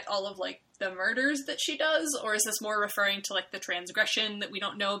regret all of, like, the murders that she does? Or is this more referring to, like, the transgression that we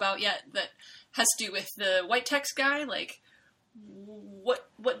don't know about yet that has to do with the white text guy? Like,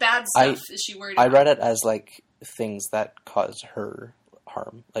 what bad stuff is she worried about? I read it as, like, things that cause her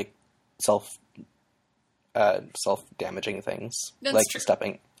harm, like self-damaging things. That's like true.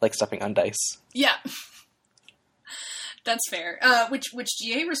 stepping on dice. Yeah. That's fair. Which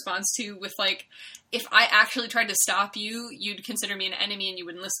GA responds to with, like, if I actually tried to stop you, you'd consider me an enemy and you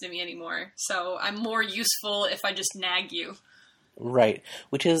wouldn't listen to me anymore. So I'm more useful if I just nag you. Right.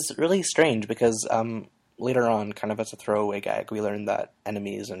 Which is really strange because later on, kind of as a throwaway gag, we learn that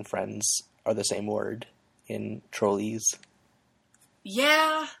enemies and friends are the same word in Trollese.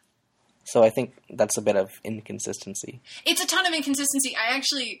 Yeah. So I think that's a bit of inconsistency. It's a ton of inconsistency. I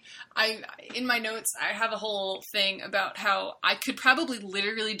in my notes, I have a whole thing about how I could probably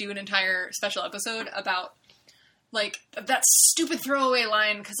literally do an entire special episode about, like, that stupid throwaway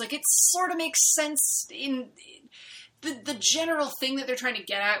line, because, like, it sort of makes sense in the general thing that they're trying to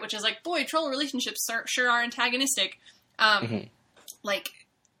get at, which is, like, boy, troll relationships sure are antagonistic. Mm-hmm. Like,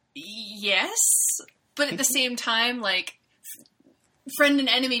 yes, but at the same time, like, friend and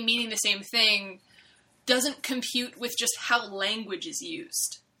enemy meaning the same thing doesn't compute with just how language is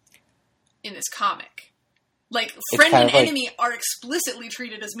used in this comic. Like, friend and enemy are explicitly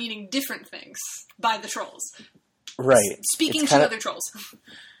treated as meaning different things by the trolls. Right. Speaking to other trolls.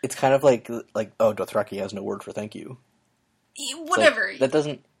 It's kind of like, oh, Dothraki has no word for thank you. Whatever. Like,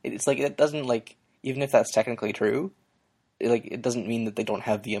 it doesn't, like, even if that's technically true, it doesn't mean that they don't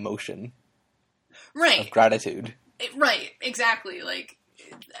have the emotion. Right. Of gratitude. Right, exactly. Like,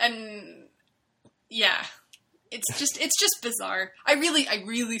 and yeah, it's just bizarre. I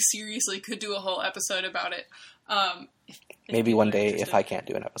really seriously could do a whole episode about it. If maybe one day if I can't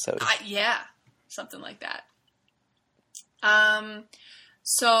do an episode. Yeah, something like that.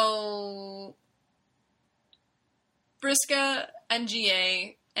 So Vriska and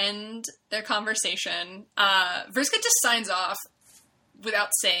GA end their conversation. Vriska just signs off without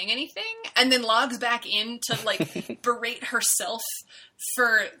saying anything, and then logs back in to, like, berate herself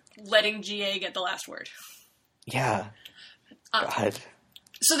for letting GA get the last word. Yeah. God.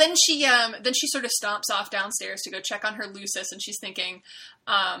 So then she sort of stomps off downstairs to go check on her Lucis, and she's thinking,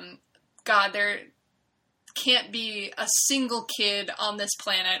 God, there can't be a single kid on this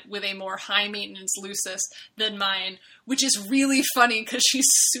planet with a more high-maintenance Lucis than mine, which is really funny because she's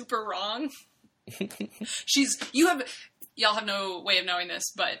super wrong. Y'all have no way of knowing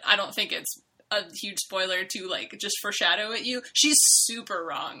this, but I don't think it's a huge spoiler to, like, just foreshadow at you. She's super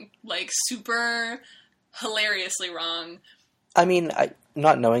wrong. Like, super hilariously wrong. I mean,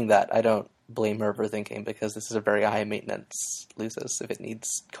 not knowing that, I don't blame her for thinking, because this is a very high-maintenance Lucis if it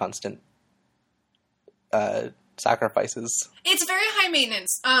needs constant sacrifices. It's very high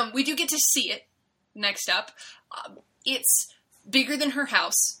maintenance. We do get to see it next up. It's bigger than her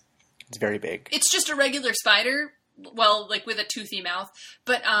house. It's very big. It's just a regular spider, well, like with a toothy mouth,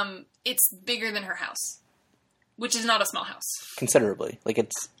 but it's bigger than her house, which is not a small house. Considerably. Like,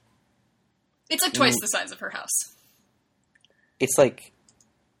 it's like twice the size of her house. It's like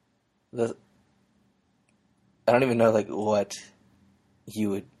I don't even know, like, what you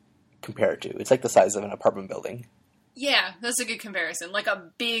would compare it to. It's like the size of an apartment building. Yeah, that's a good comparison. Like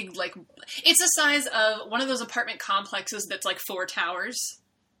a big, like, it's the size of one of those apartment complexes that's like 4 towers.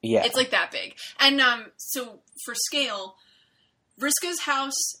 Yeah. It's like that big. And so for scale, Vriska's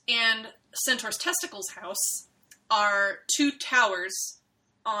house and Centaur's Testicles' house are 2 towers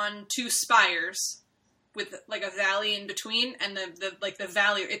on 2 spires with like a valley in between, and the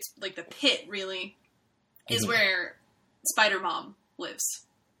valley, it's like the pit really is where Spider Mom lives.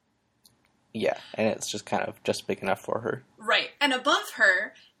 Yeah, and it's just kind of just big enough for her. Right. And above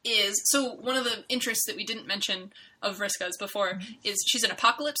her is, so one of the interests that we didn't mention of Vriska's before is she's an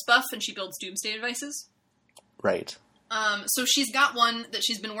apocalypse buff and she builds doomsday devices. Right. So she's got one that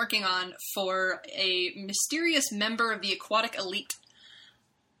she's been working on for a mysterious member of the aquatic elite.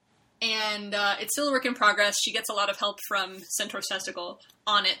 And it's still a work in progress. She gets a lot of help from Centaur's Testicle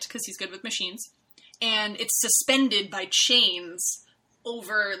on it because he's good with machines. And it's suspended by chains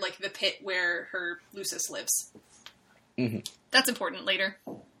over, like, the pit where her Lucis lives. Mm-hmm. That's important later.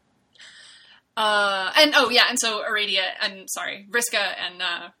 And so Vriska and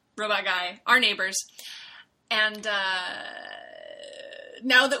Robot Guy are neighbors. And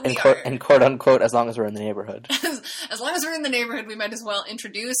now that we are... And quote-unquote, as long as we're in the neighborhood. As long as we're in the neighborhood, we might as well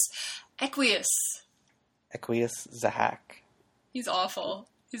introduce Equius. Equius Zahak. He's awful.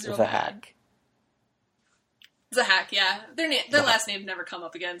 He's real Zahak. bad. Zahak, yeah. Their last names never come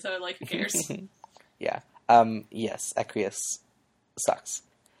up again, so, like, who cares? Yeah. Yes, Equius sucks.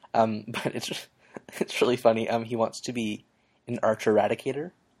 But it's really funny. He wants to be an arch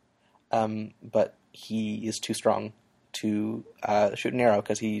eradicator, but he is too strong to shoot an arrow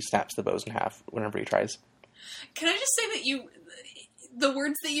because he snaps the bows in half whenever he tries. Can I just say that the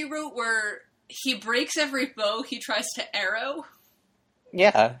words that you wrote were, he breaks every bow he tries to arrow?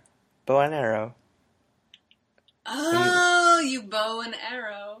 Yeah, bow and arrow. Oh, you bow and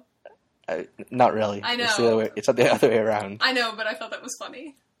arrow. Not really. I know. It's the other way around. I know, but I thought that was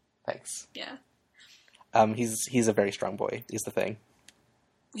funny. Thanks. Yeah. He's a very strong boy, is the thing.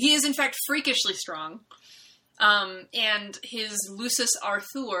 He is, in fact, freakishly strong. And his Lucis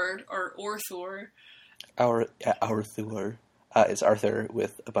Arthur, or Orthur... Arthur is Arthur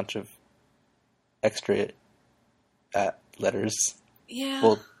with a bunch of extra letters. Yeah.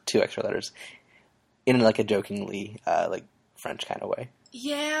 Well, 2 extra letters. In, like, a jokingly, like, French kind of way.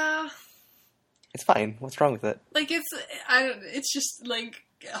 Yeah. It's fine. What's wrong with it? Like, it's just, like,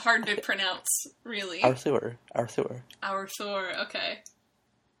 hard to pronounce, really. Arthur, okay.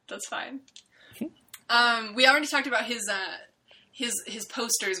 That's fine. We already talked about his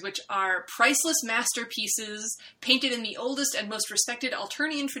posters, which are priceless masterpieces painted in the oldest and most respected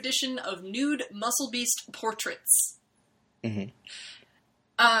Alternian tradition of nude muscle beast portraits. Mm-hmm.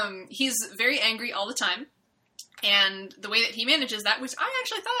 He's very angry all the time, and the way that he manages that, which I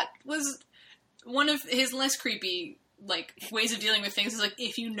actually thought was one of his less creepy, like, ways of dealing with things, is like,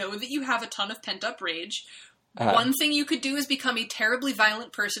 if you know that you have a ton of pent-up rage, one thing you could do is become a terribly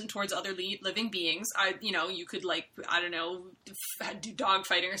violent person towards other living beings. You could, like, I don't know, do dog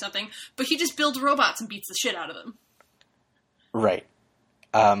fighting or something, but he just builds robots and beats the shit out of them. Right.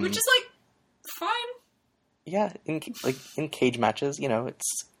 Which is, like, fine. Yeah, in cage matches,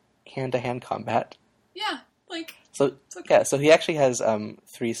 it's hand-to-hand combat. Yeah, like, so it's okay. Yeah, so he actually has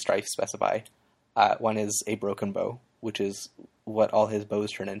 3 strifes specify. One is a broken bow, which is what all his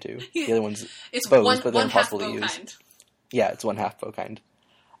bows turn into. The other one's bows, but they're impossible to use. Kind. Yeah, it's 1/2 bow kind.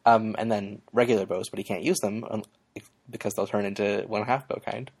 And then regular bows, but he can't use them because they'll turn into 1/2 bow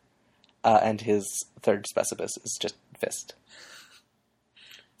kind. And his 3rd specibus is just fist.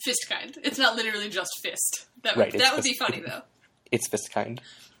 Fist kind. It's not literally just fist. That would be funny, though. It's fist kind.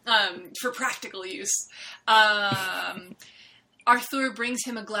 For practical use. Arthur brings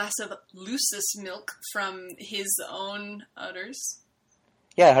him a glass of Lucis milk from his own udders.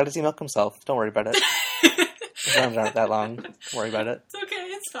 Yeah, how does he milk himself? Don't worry about it. He's not done it that long. Don't worry about it. It's okay,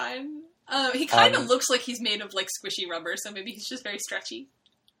 it's fine. He kind of looks like he's made of, like, squishy rubber, so maybe he's just very stretchy.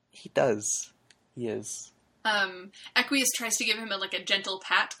 He does. He is. Equius tries to give him a gentle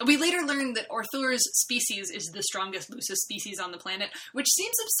pat. We later learn that Arthur's species is the strongest Lucis species on the planet, which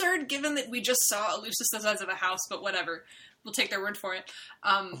seems absurd given that we just saw a Lucis the size of a house, but whatever. We'll take their word for it.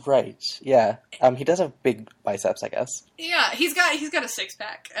 Right, yeah. He does have big biceps, I guess. Yeah, he's got a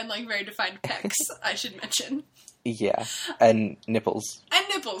 6-pack and, like, very defined pecs, I should mention. Yeah, and nipples. And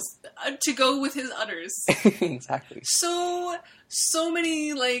nipples, to go with his udders. Exactly. So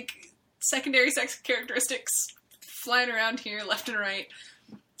many, like, secondary sex characteristics flying around here, left and right.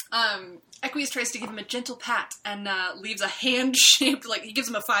 Equius tries to give him a gentle pat and leaves a hand-shaped, like, he gives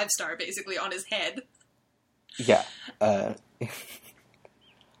him a 5-star, basically, on his head. Yeah.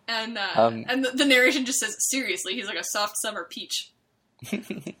 And the narration just says, seriously, he's like a soft summer peach.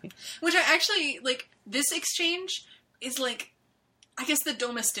 Which I actually, like, this exchange is, like, I guess the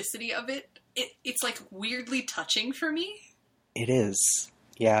domesticity of it's, like, weirdly touching for me. It is.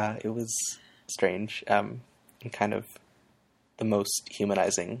 Yeah, it was strange. And kind of the most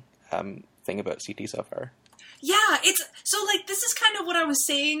humanizing thing about CT so far. Yeah, it's, so, like, this is kind of what I was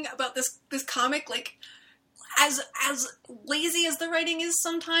saying about this comic, like, as lazy as the writing is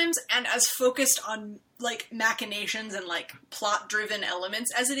sometimes, and as focused on, like, machinations and, like, plot-driven elements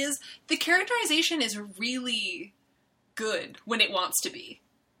as it is, the characterization is really good when it wants to be.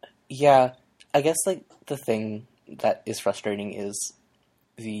 Yeah, I guess, like, the thing that is frustrating is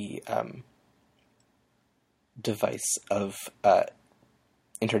the device of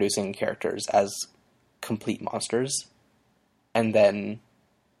introducing characters as complete monsters and then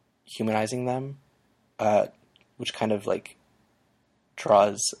humanizing them, which kind of, like,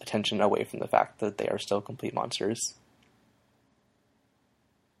 draws attention away from the fact that they are still complete monsters.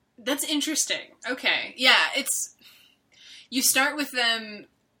 That's interesting. Okay. Yeah, it's... You start with them...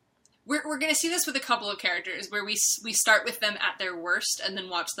 We're going to see this with a couple of characters, where we start with them at their worst and then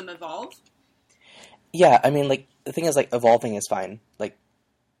watch them evolve. Yeah, I mean, like, the thing is, like, evolving is fine. Like,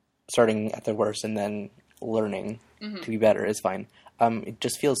 starting at their worst and then learning to be better is fine. It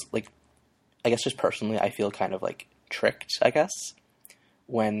just feels like... I guess just personally, I feel kind of, like, tricked, I guess,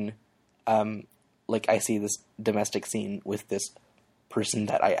 when, like, I see this domestic scene with this person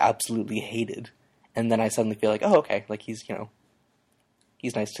that I absolutely hated, and then I suddenly feel like, oh, okay, like, he's, you know,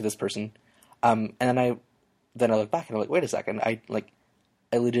 he's nice to this person. And then I look back and I'm like, wait a second, I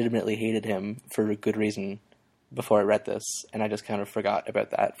legitimately hated him for a good reason before I read this, and I just kind of forgot about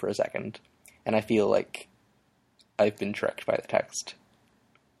that for a second, and I feel like I've been tricked by the text.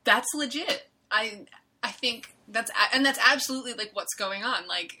 That's legit. I think that's absolutely, like, what's going on.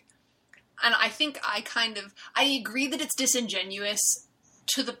 Like, and I think I agree that it's disingenuous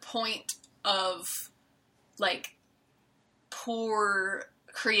to the point of, like, poor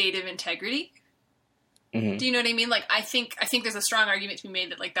creative integrity. Mm-hmm. Do you know what I mean? Like, I think there's a strong argument to be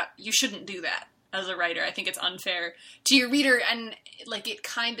made that, like, that you shouldn't do that as a writer. I think it's unfair to your reader, and, like, it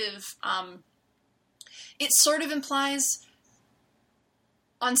kind of, it sort of implies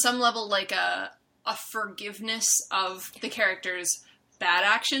on some level, like, a forgiveness of the character's bad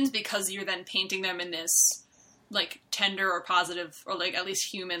actions, because you're then painting them in this, like, tender or positive or, like, at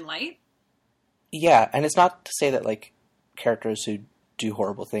least human light. Yeah, and it's not to say that, like, characters who do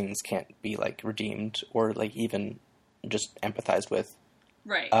horrible things can't be, like, redeemed or, like, even just empathized with.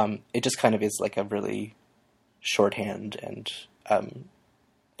 Right. It just kind of is, like, a really shorthand and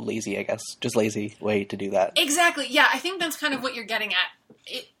lazy, I guess, just lazy way to do that. Exactly. Yeah, I think that's kind of what you're getting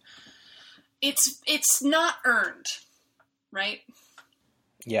at. It's not earned, right?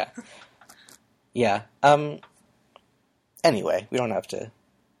 Yeah. Yeah. Anyway, we don't have to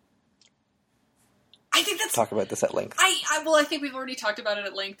I think that's... talk about this at length. I think we've already talked about it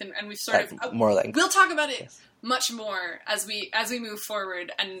at length, and we've sort of... more length. We'll talk about it much more as we move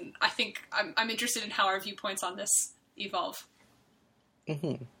forward, and I think I'm interested in how our viewpoints on this evolve.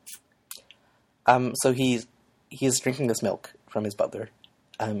 Mm-hmm. So he's drinking this milk from his butler.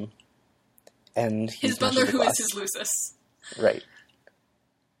 And his butler, who is his Lucis. Right.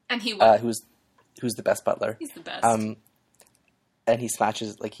 And he what? Who's the best butler. He's the best. And he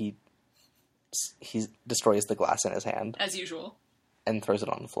smashes, like, he destroys the glass in his hand. As usual. And throws it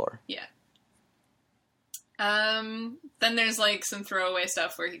on the floor. Yeah. Then there's, like, some throwaway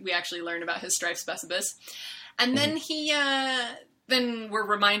stuff where we actually learn about his Strife Specibus. And then then we're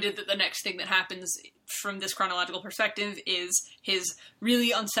reminded that the next thing that happens from this chronological perspective is his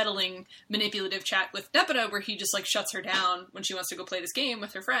really unsettling manipulative chat with Nepeta, where he just, like, shuts her down when she wants to go play this game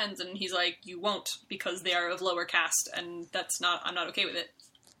with her friends, and he's like, you won't, because they are of lower caste, and I'm not okay with it.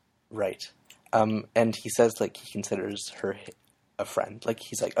 Right. And he says, like, he considers her a friend. Like,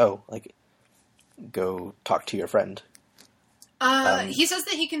 he's like, oh, like, go talk to your friend. He says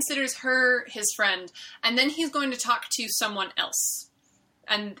that he considers her his friend, and then he's going to talk to someone else.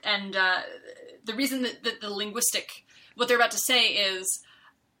 And the reason that the linguistic, what they're about to say is,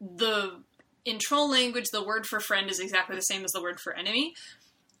 in troll language, the word for friend is exactly the same as the word for enemy,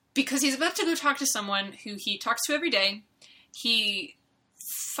 because he's about to go talk to someone who he talks to every day. He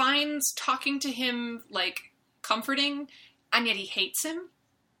finds talking to him, like, comforting, and yet he hates him.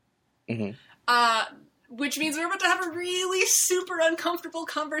 Mm-hmm. Which means we're about to have a really super uncomfortable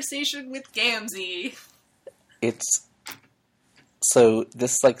conversation with Gamzee. So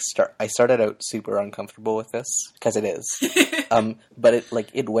this, I started out super uncomfortable with this, because it is. But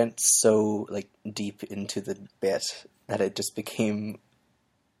it went so, deep into the bit that it just became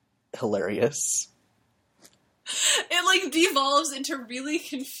hilarious. It, devolves into really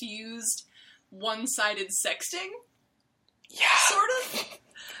confused, one-sided sexting. Yeah. Sort of.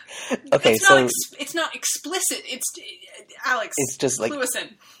 Okay, it's not explicit. It's Alex. It's just clue us in.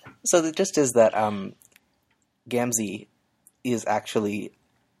 So the gist is that Gamzee is actually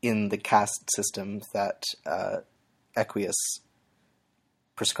in the caste system that Equius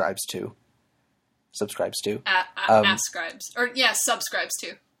subscribes to. Ascribes to.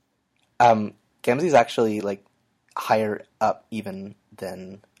 Gamzee is actually higher up even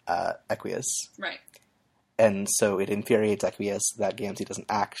than Equius. Right. And so it infuriates Equius that Gamzee doesn't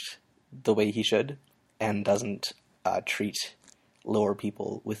act the way he should and doesn't treat lower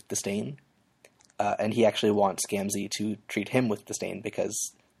people with disdain. And he actually wants Gamzee to treat him with disdain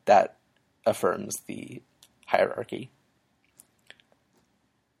because that affirms the hierarchy.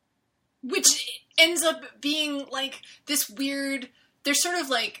 Which ends up being this weird. There's sort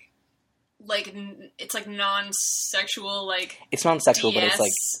of it's non-sexual It's non-sexual, DS but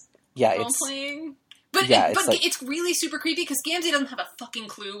it's role-playing. But it's really super creepy because Gamzee doesn't have a fucking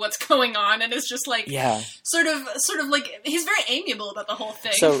clue what's going on, and it's just sort of he's very amiable about the whole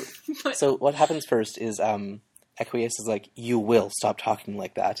thing. So what happens first is Equius is you will stop talking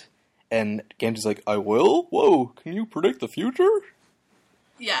like that, and Gamzee's I will. Whoa, can you predict the future?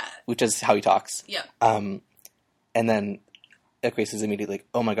 Yeah, which is how he talks. Yeah. And then Equius is immediately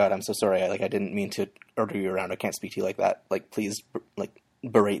oh my god, I'm so sorry. I didn't mean to order you around. I can't speak to you like that. Please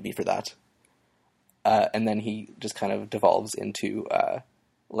berate me for that. And then he just kind of devolves into,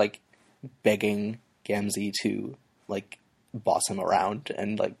 begging Gamzee to, boss him around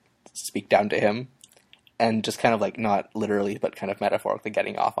and, speak down to him. And just kind of, not literally, but kind of metaphorically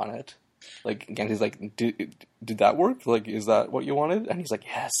getting off on it. Gamzee's did that work? Is that what you wanted? And he's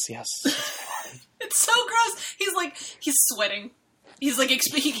yes. It's so gross. He's sweating. He's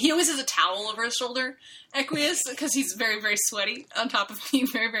he always has a towel over his shoulder, Equius, because he's very, very sweaty on top of being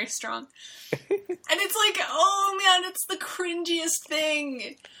very, very strong. And it's oh man, it's the cringiest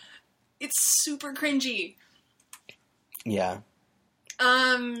thing. It's super cringy. Yeah.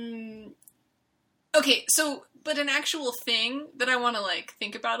 Okay, so, but an actual thing that I want to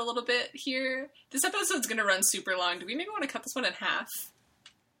think about a little bit here. This episode's going to run super long. Do we maybe want to cut this one in half?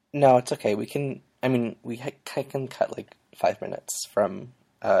 No, it's okay. We can. I mean, I can cut 5 minutes from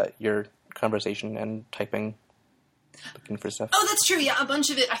your conversation and typing, looking for stuff. Oh, that's true. Yeah, a bunch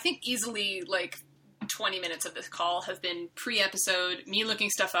of it. I think easily 20 minutes of this call have been pre-episode, me looking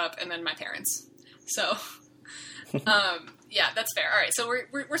stuff up, and then my parents. So, yeah, that's fair. All right, so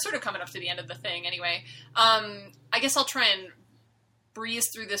we're sort of coming up to the end of the thing anyway. I guess I'll try and breeze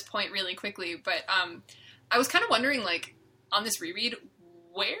through this point really quickly, but I was kind of wondering, on this reread,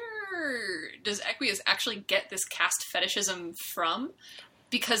 where does Equius actually get this caste fetishism from?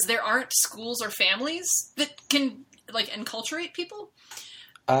 Because there aren't schools or families that can, enculturate people.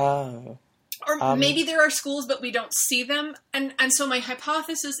 Or maybe there are schools, but we don't see them. And so my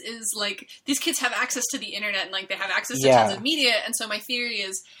hypothesis is, these kids have access to the internet and, they have access to tons of media. And so my theory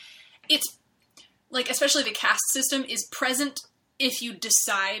is it's, especially the caste system is present if you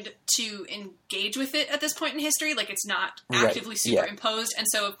decide to engage with it at this point in history. It's not actively superimposed. And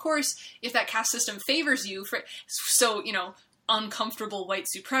so, of course, if that caste system favors you uncomfortable white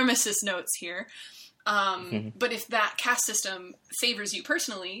supremacist notes here. But if that caste system favors you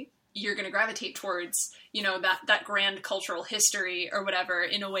personally, you're going to gravitate towards, that grand cultural history or whatever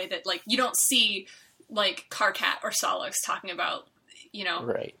in a way that, you don't see, Karkat or Solix talking about,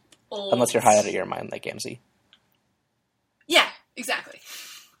 Right. Old... Unless you're high out of your mind, like Gamzee. Yeah, exactly.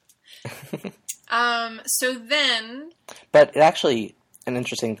 So then... But actually, an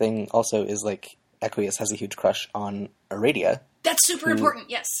interesting thing also is, Equius has a huge crush on Aradia. That's super important,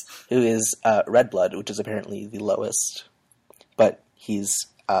 yes. Who is red blood, which is apparently the lowest. But he's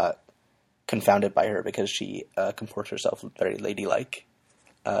confounded by her because she comports herself very ladylike.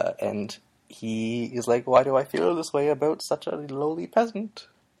 And he is like, why do I feel this way about such a lowly peasant?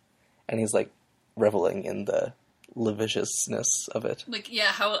 And he's, reveling in the lasciviousness of it.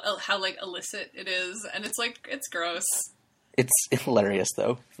 How illicit it is. And it's, it's gross. It's hilarious,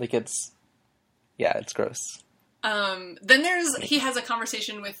 though. it's gross. Then he has a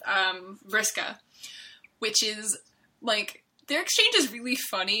conversation with, Vriska, which is, their exchange is really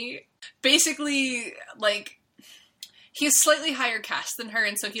funny. Basically, he has slightly higher caste than her,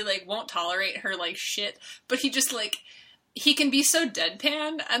 and so he, like, won't tolerate her, like, shit, but he just, like, he can be so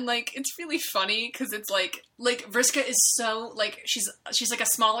deadpan, and, like, it's really funny, because it's, like, Vriska is so, like, she's, like, a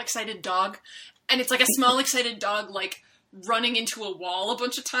small, excited dog, and it's, like, a small, excited dog, like, running into a wall a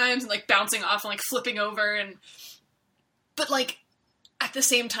bunch of times, and, like, bouncing off and, like, flipping over, and, but, like, at the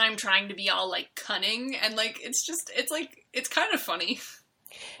same time trying to be all, like, cunning, and, like, it's kind of funny.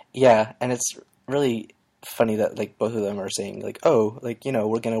 Yeah, and it's really funny that, like, both of them are saying, like, oh, like, you know,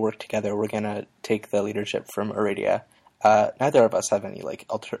 we're gonna work together, we're gonna take the leadership from Aradia. Neither of us have any, like,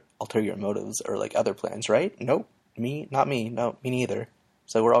 ulterior motives or, like, other plans, right? Nope. Not me. No, me neither.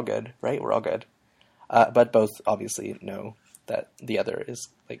 So we're all good, right? We're all good. But both obviously know that the other is,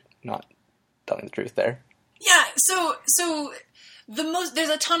 like, not telling the truth there. Yeah, so there's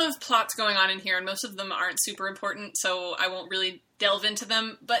a ton of plots going on in here, and most of them aren't super important, so I won't really delve into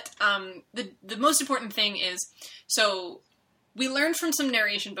them, but the most important thing is, so we learned from some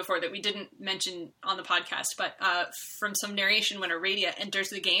narration before that we didn't mention on the podcast, but from some narration when Aradia enters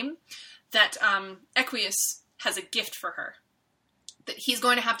the game, that Equius has a gift for her that he's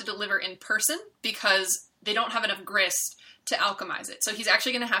going to have to deliver in person because they don't have enough grist to alchemize it. So he's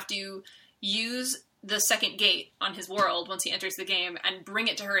actually going to have to use the second gate on his world once he enters the game and bring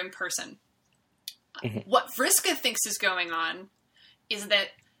it to her in person. Mm-hmm. What Vriska thinks is going on is that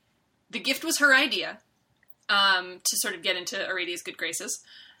the gift was her idea to sort of get into Aradia's good graces,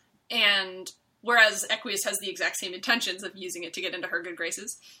 and whereas Equius has the exact same intentions of using it to get into her good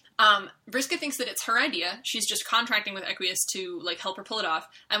graces, Vriska thinks that it's her idea. She's just contracting with Equius to, like, help her pull it off,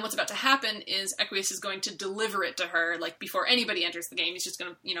 and what's about to happen is Equius is going to deliver it to her, like, before anybody enters the game. He's just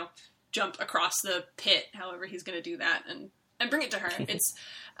going to, you know, jump across the pit, however he's going to do that, and bring it to her. It's,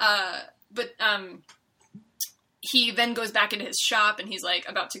 but he then goes back into his shop, and he's, like,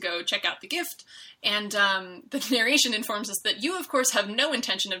 about to go check out the gift, and the narration informs us that you, of course, have no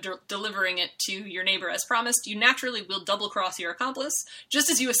intention of delivering it to your neighbor as promised. You naturally will double-cross your accomplice, just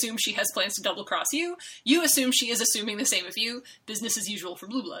as you assume she has plans to double-cross you. You assume she is assuming the same of you. Business as usual for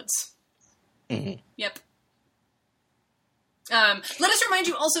Blue Bloods. Mm-hmm. Yep. Let us remind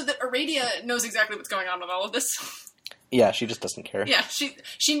you also that Aradia knows exactly what's going on with all of this. Yeah, she just doesn't care. Yeah,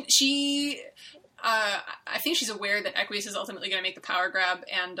 she I think she's aware that Equius is ultimately going to make the power grab,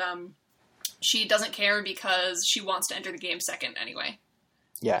 and she doesn't care because she wants to enter the game second anyway.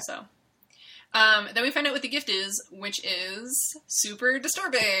 Yeah. So, then we find out what the gift is, which is super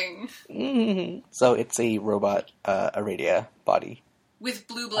disturbing. Mm-hmm. So it's a robot Aradia body. With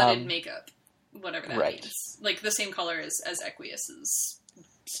blue-blooded makeup. Whatever that right. means. Like, the same color as Equius's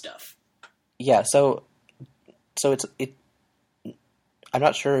stuff. Yeah, so it. I'm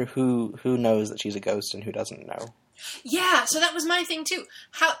not sure who knows that she's a ghost and who doesn't know. Yeah, so that was my thing, too.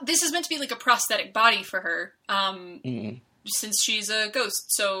 How this is meant to be, like, a prosthetic body for her, since she's a ghost.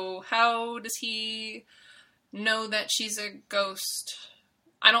 So how does he know that she's a ghost?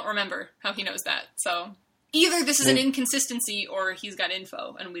 I don't remember how he knows that, so... Either this is an inconsistency, or he's got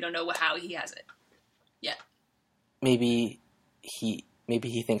info, and we don't know how he has it yet. Maybe he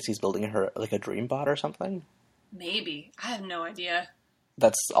thinks he's building her, like, a dream bot or something? Maybe. I have no idea.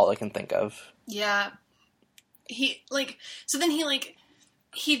 That's all I can think of. Yeah. So then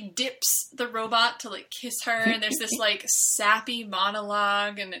he dips the robot to, like, kiss her, and there's this, like, sappy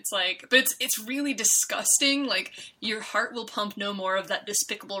monologue, and it's like, but it's really disgusting. Like, your heart will pump no more of that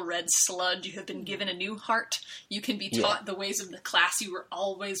despicable red sludge. You have been given a new heart. You can be taught the ways of the class you were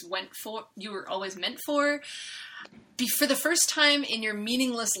always meant for. For the first time in your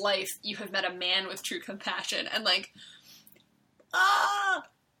meaningless life, you have met a man with true compassion, and, like,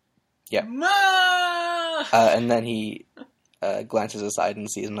 yeah. And then he glances aside and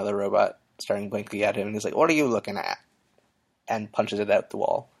sees another robot staring blankly at him, and he's like, "What are you looking at?" And punches it out the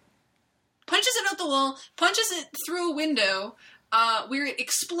wall. Punches it through a window, where it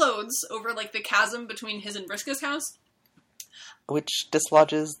explodes over, like, the chasm between his and Vriska's house. Which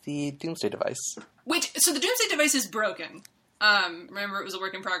dislodges the Doomsday device. So the Doomsday device is broken. Remember, it was a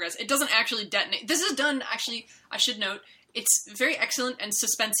work in progress. It doesn't actually detonate. This is done, actually, I should note, it's very excellent and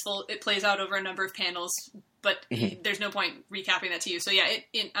suspenseful. It plays out over a number of panels, but there's no point recapping that to you. So yeah,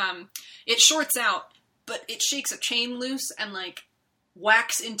 it shorts out, but it shakes a chain loose and, like,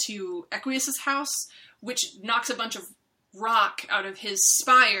 whacks into Equius's house, which knocks a bunch of rock out of his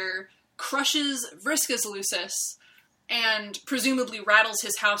spire, crushes Vriska's Lucis, and presumably rattles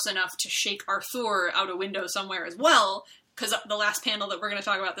his house enough to shake Arthur out a window somewhere as well, because the last panel that we're going to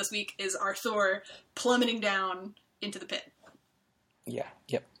talk about this week is Arthur plummeting down into the pit. Yeah,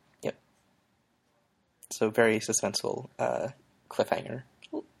 yep. So very suspenseful cliffhanger.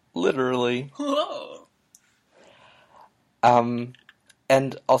 Literally. Whoa.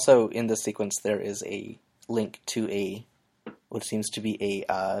 And also in this sequence, there is a link to what seems to be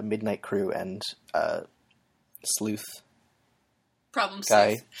a Midnight Crew and sleuth problem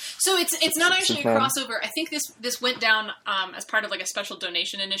guy. sleuth. So it's not actually Superman. a crossover. I think this went down as part of like a special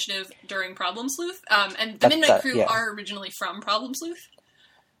donation initiative during Problem Sleuth. And the Midnight Crew are originally from Problem Sleuth.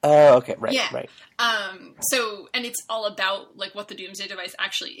 Oh, okay, right, yeah. right. So, and it's all about, like, what the Doomsday Device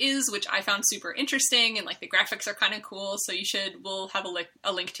actually is, which I found super interesting, and, like, the graphics are kind of cool, so we'll have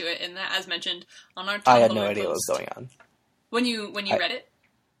a link to it in that, as mentioned, on our Tumblr I had no idea post. what was going on. When you read it?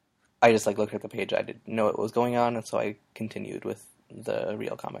 I just, like, looked at the page, I didn't know what was going on, and so I continued with the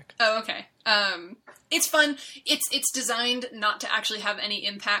real comic. Oh, okay. It's fun. It's designed not to actually have any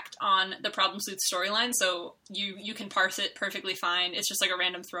impact on the Problem Sleuth storyline, so you can parse it perfectly fine. It's just like a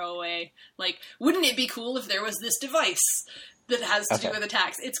random throwaway. Like, wouldn't it be cool if there was this device that has to do with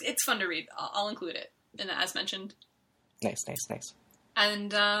attacks? It's fun to read. I'll include it in the as mentioned. Nice.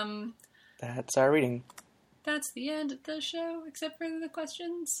 And that's our reading. That's the end of the show, except for the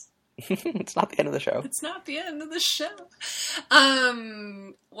questions. It's not the end of the show. It's not the end of the show.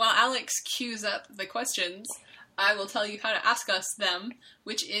 While Alex queues up the questions, I will tell you how to ask us them,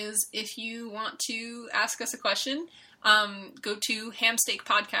 which is if you want to ask us a question, go to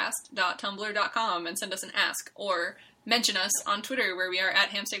hamsteakpodcast.tumblr.com and send us an ask, or mention us on Twitter where we are at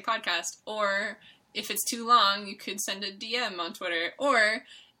hamsteakpodcast, or if it's too long, you could send a DM on Twitter, or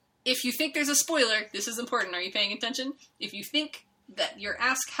if you think there's a spoiler, this is important, are you paying attention? If you think that your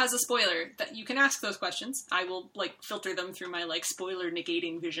ask has a spoiler, that you can ask those questions. I will, like, filter them through my, like, spoiler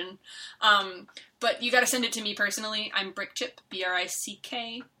negating vision. But you gotta send it to me personally. I'm Brickchip,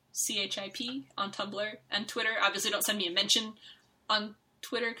 BRICKCHIP on Tumblr and Twitter. Obviously don't send me a mention on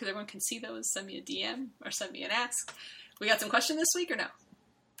Twitter, because everyone can see those. Send me a DM, or send me an ask. We got some question this week, or no?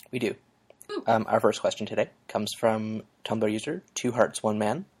 We do. Our first question today comes from Tumblr user 2 Hearts 1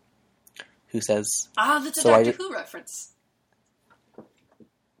 Man, who says... that's a Doctor Who reference.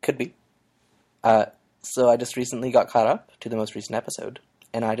 Could be. So I just recently got caught up to the most recent episode,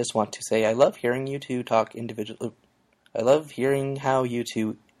 and I just want to say I love hearing you two talk individually. I love hearing how you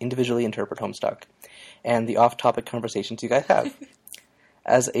two individually interpret Homestuck, and the off-topic conversations you guys have.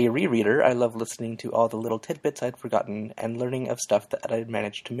 As a rereader, I love listening to all the little tidbits I'd forgotten and learning of stuff that I'd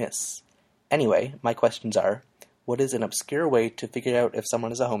managed to miss. Anyway, my questions are, what is an obscure way to figure out if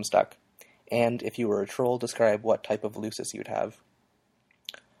someone is a Homestuck? And if you were a troll, describe what type of Lucis you'd have.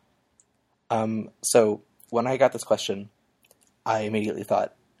 So when I got this question, I immediately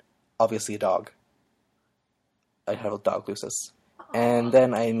thought, obviously a dog. I'd have a dog Lucis. And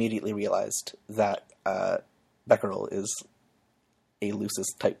then I immediately realized that Becquerel is a Lucis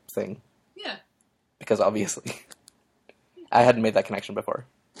type thing. Yeah. Because obviously, I hadn't made that connection before.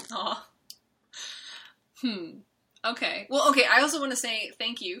 Aw. Okay. Well, okay, I also want to say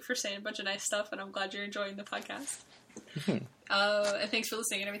thank you for saying a bunch of nice stuff, and I'm glad you're enjoying the podcast. And thanks for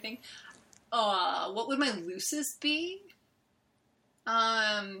listening and everything. What would my Lucis be?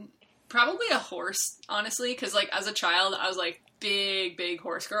 Probably a horse, honestly, because, like, as a child, I was, like, big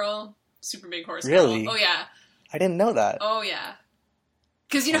horse girl. Super big horse girl. Really? Oh, yeah. I didn't know that. Oh, yeah.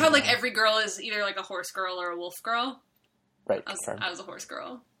 Because you know how, like, every girl is either, like, a horse girl or a wolf girl? Right. I was a horse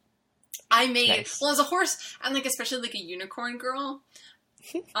girl. I made... Nice. Well, as a horse, and, like, especially, like, a unicorn girl.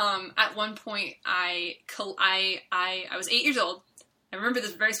 At one point, I was 8 years old. I remember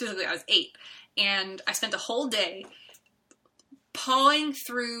this very specifically. I was 8. And I spent a whole day pawing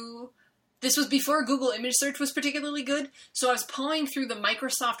through... This was before Google image search was particularly good, so I was pawing through the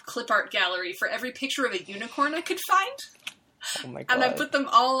Microsoft clip art gallery for every picture of a unicorn I could find. Oh my God. And I put them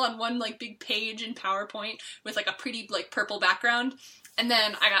all on one, like, big page in PowerPoint with, like, a pretty, like, purple background. And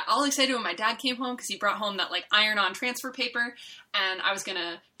then I got all excited when my dad came home because he brought home that, like, iron-on transfer paper. And I was going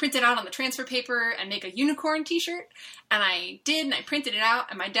to print it out on the transfer paper and make a unicorn t-shirt. And I did, and I printed it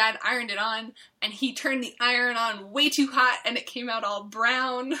out, and my dad ironed it on. And he turned the iron on way too hot, and it came out all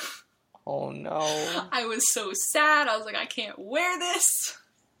brown. Oh, no. I was so sad. I was like, I can't wear this.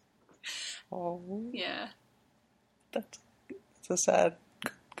 Oh. Yeah. That's a sad,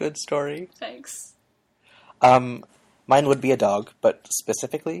 good story. Thanks. Mine would be a dog, but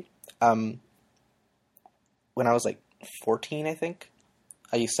specifically, when I was, like, 14, I think,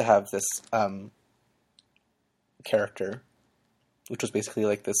 I used to have this, character, which was basically,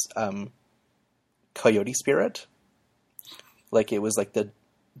 like, this, coyote spirit. Like, it was, like, the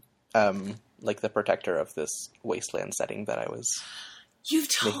protector of this wasteland setting that I was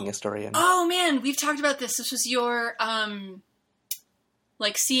making a story in. Oh, man, we've talked about this. This was your,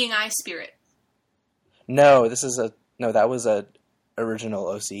 like, seeing eye spirit. No, that was a original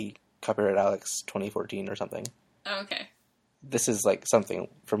OC, copyright Alex 2014 or something. Oh, okay. this is like something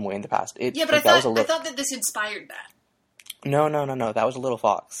from way in the past. But I thought that this inspired that. No. That was a little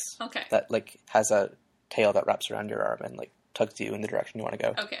fox. Okay. That like has a tail that wraps around your arm and like tugs you in the direction you want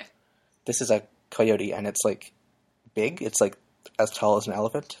to go. Okay. This is a coyote, and it's like big. It's like as tall as an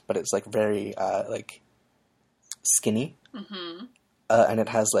elephant, but it's like very like skinny. Mm-hmm. And it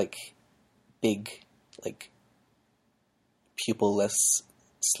has like big like pupil-less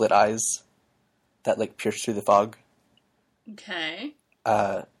slit eyes that like pierce through the fog. Okay.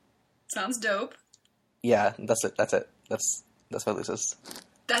 Sounds dope. Yeah, that's it. That's what this is.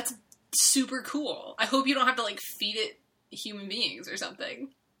 That's super cool. I hope you don't have to like feed it human beings or something.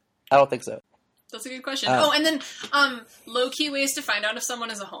 I don't think so. That's a good question. And then low-key ways to find out if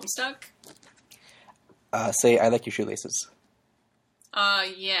someone is a Homestuck. Say, I like your shoelaces.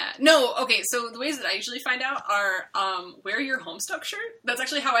 Yeah. No, okay, so the ways that I usually find out are, wear your Homestuck shirt. That's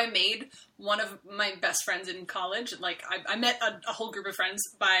actually how I made one of my best friends in college. Like, I met a whole group of friends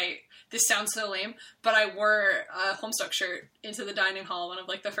by, this sounds so lame, but I wore a Homestuck shirt into the dining hall one of,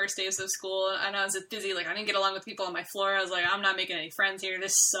 like, the first days of school, and I was busy, like, I didn't get along with people on my floor. I was like, I'm not making any friends here,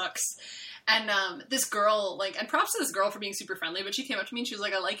 this sucks. And, this girl, like, and props to this girl for being super friendly, but she came up to me and she was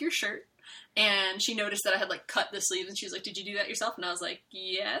like, I like your shirt. And she noticed that I had, like, cut the sleeves, and she was like, did you do that yourself? And I was like,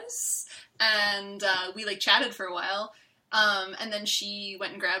 yes. And we, like, chatted for a while. And then she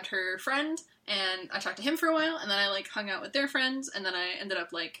went and grabbed her friend, and I talked to him for a while, and then I, like, hung out with their friends, and then I ended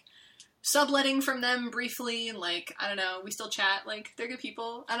up, like, subletting from them briefly, and, like, I don't know, we still chat, like, they're good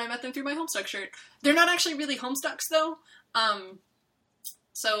people, and I met them through my Homestuck shirt. They're not actually really Homestucks, though.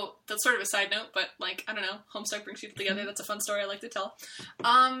 So, that's sort of a side note, but, like, I don't know, Homestuck brings people together, that's a fun story I like to tell.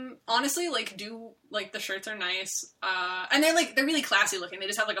 Honestly, like, the shirts are nice, and they're really classy looking, they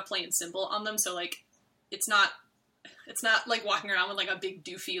just have, like, a plain symbol on them, so, like, it's not, like, walking around with, like, a big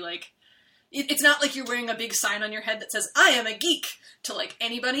doofy, like, it's not like you're wearing a big sign on your head that says, I am a geek, to, like,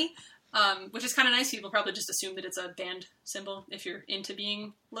 anybody, which is kind of nice. People probably just assume that it's a band symbol if you're into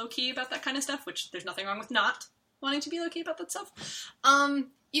being low-key about that kind of stuff, which there's nothing wrong with not wanting to be low-key about that stuff.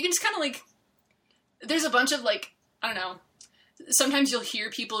 You can just kind of, like, there's a bunch of, like, I don't know, sometimes you'll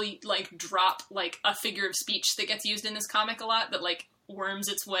hear people, like, drop, like, a figure of speech that gets used in this comic a lot that, like, worms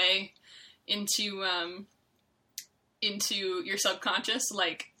its way into your subconscious.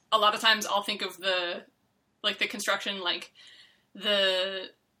 Like, a lot of times I'll think of the construction, like, the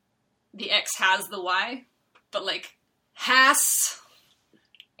X has the Y, but, like, has...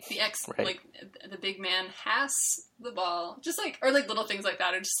 The X, right. Like, the big man has the ball. Just, like, or, like, little things like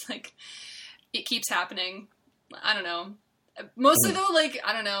that are just, like, it keeps happening. I don't know. Mostly, though, like,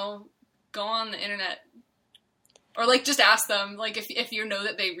 I don't know, go on the internet. Or, like, just ask them. Like, if you know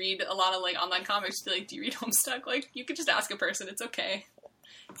that they read a lot of, like, online comics, be like, do you read Homestuck? Like, you could just ask a person. It's okay.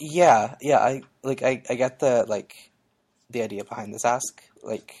 Yeah. I get the, like, the idea behind this ask.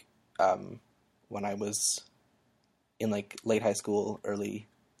 Like, when I was in, like, late high school, early...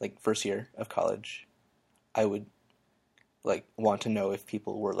 like, first year of college, I would, like, want to know if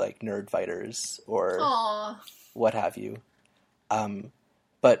people were, like, nerd fighters or Aww. What have you.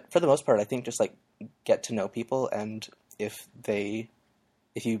 But for the most part, I think just, like, get to know people, and if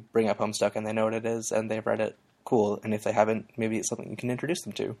you bring up Homestuck and they know what it is and they've read it, cool. And if they haven't, maybe it's something you can introduce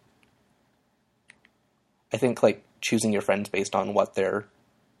them to. I think, like, choosing your friends based on what their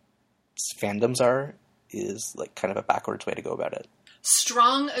fandoms are is, like, kind of a backwards way to go about it.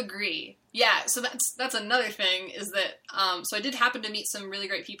 Strong agree. Yeah, so that's another thing, is that, so I did happen to meet some really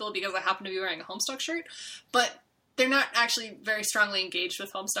great people because I happened to be wearing a Homestuck shirt, but they're not actually very strongly engaged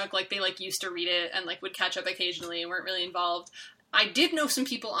with Homestuck. Like, they, like, used to read it and, like, would catch up occasionally and weren't really involved. I did know some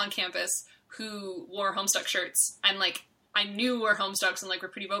people on campus who wore Homestuck shirts, and, like, I knew were Homestucks and, like, were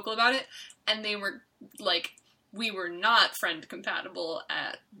pretty vocal about it, and they were, like... we were not friend compatible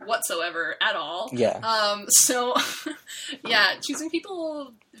whatsoever at all. Yeah. So, yeah, choosing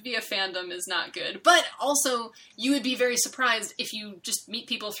people via fandom is not good. But also, you would be very surprised if you just meet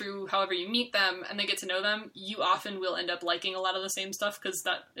people through however you meet them and they get to know them. You often will end up liking a lot of the same stuff because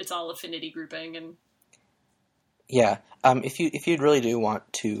it's all affinity grouping and. Yeah. If you really do want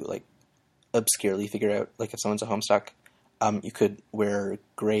to, like, obscurely figure out, like, if someone's a Homestuck, you could wear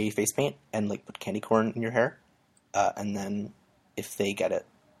gray face paint and, like, put candy corn in your hair. And then, if they get it,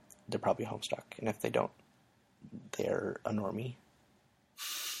 they're probably Homestuck. And if they don't, they're a normie.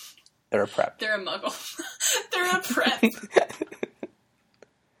 They're a prep. They're a muggle. They're a prep.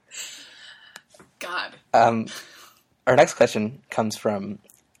 God. Our next question comes from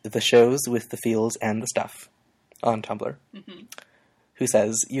the shows with the feels and the stuff on Tumblr. Mm-hmm. Who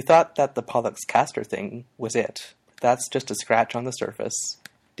says, you thought that the Pollux caster thing was it. That's just a scratch on the surface.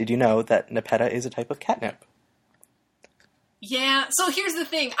 Did you know that Nepeta is a type of catnip? Yeah, so here's the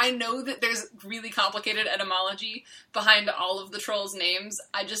thing. I know that there's really complicated etymology behind all of the trolls' names.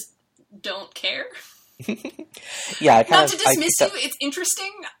 I just don't care. Yeah, not to dismiss you, it's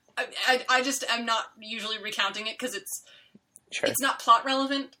interesting. I just am not usually recounting it because it's not plot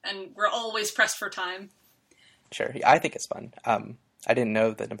relevant, and we're always pressed for time. Sure, I think it's fun. I didn't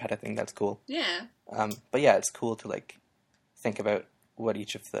know the Nepeta thing. That's cool. Yeah. But yeah, it's cool to like think about what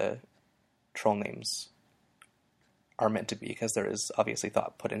each of the troll names are meant to be, because there is obviously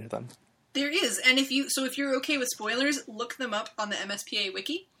thought put into them. There is, and if you're okay with spoilers, look them up on the MSPA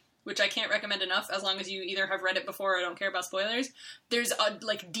wiki, which I can't recommend enough. As long as you either have read it before or don't care about spoilers, there's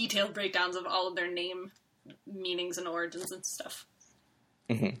like detailed breakdowns of all of their name meanings and origins and stuff.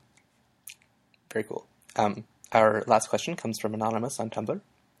 Mm-hmm. Very cool. Our last question comes from Anonymous on Tumblr,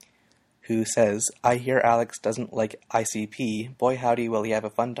 who says, "I hear Alex doesn't like ICP. Boy, howdy, will he have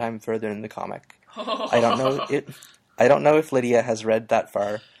a fun time further in the comic. I don't know if Lydia has read that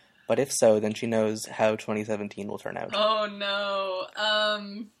far, but if so, then she knows how 2017 will turn out." Oh no.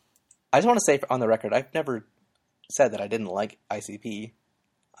 I just want to say on the record, I've never said that I didn't like ICP.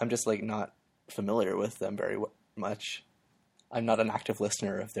 I'm just like not familiar with them very much. I'm not an active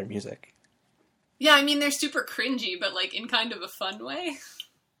listener of their music. Yeah, I mean, they're super cringy, but like in kind of a fun way.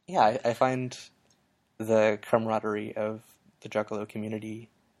 Yeah, I find the camaraderie of the Juggalo community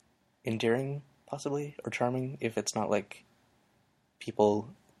endearing, possibly, or charming, if it's not like people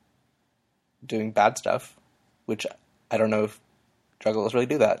doing bad stuff, which I don't know if Juggalos really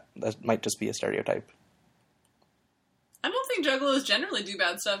do that. That might just be a stereotype. I don't think Juggalos generally do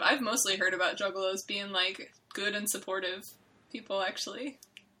bad stuff. I've mostly heard about Juggalos being like good and supportive people, actually.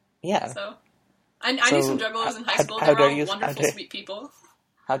 Yeah. So I knew some Juggalos in high school. They were all wonderful, sweet people.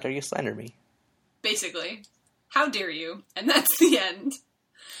 How dare you slander me? Basically. How dare you? And that's the end.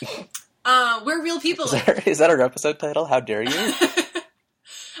 We're real people. Is that our episode title? How dare you? It's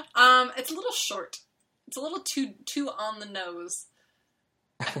a little short. It's a little too on the nose,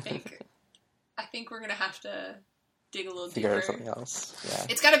 I think. I think we're gonna have to dig a little deeper. Figure out something else. Yeah.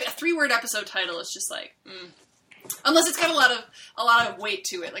 It's gotta be a 3-word episode title. It's just like, unless it's got a lot of weight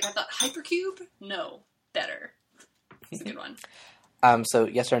to it. Like I thought, Hypercube? No, better. It's a good one. So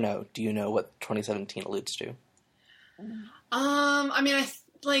yes or no? Do you know what 2017 alludes to? I mean,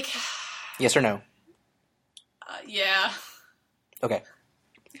 Yes or no? Yeah. Okay.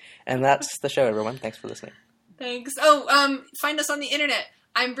 And that's the show, everyone. Thanks for listening. Thanks. Oh, find us on the internet.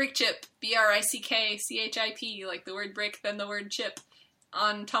 I'm Brickchip, BRICKCHIP, like the word brick, then the word chip,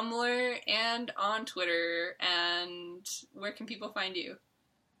 on Tumblr and on Twitter. And where can people find you?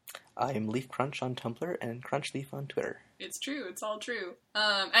 I'm Leaf Crunch on Tumblr and Crunch Leaf on Twitter. It's true. It's all true.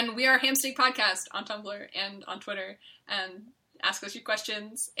 And we are Hamsteak Podcast on Tumblr and on Twitter. And ask us your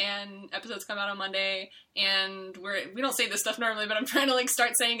questions, and episodes come out on Monday, and we don't say this stuff normally, but I'm trying to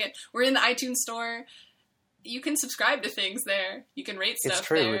start saying it. We're in the iTunes store. You can subscribe to things there. You can rate stuff. It's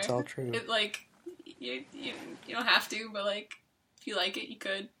true. There. It's all true. You don't have to, but if you like it, you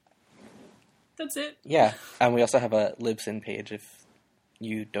could. That's it. Yeah, and we also have a Libsyn page if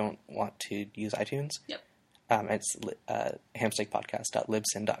you don't want to use iTunes. Yep. It's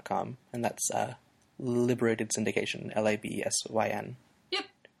hamsteakpodcast.libsyn.com, and that's Liberated Syndication, LABSYN. Yep.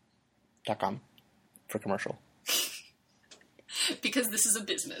 .com for commercial. Because this is a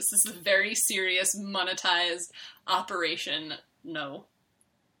business. This is a very serious, monetized operation. No.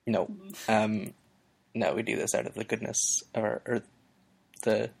 No. No, we do this out of the goodness, or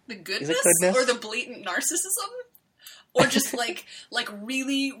the... The goodness? Or the blatant narcissism? Or just,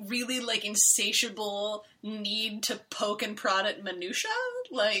 really, really, insatiable need to poke and prod at minutia?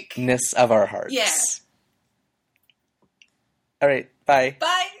 Ness of our hearts. Yeah. All right, bye.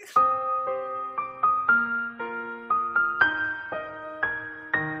 Bye!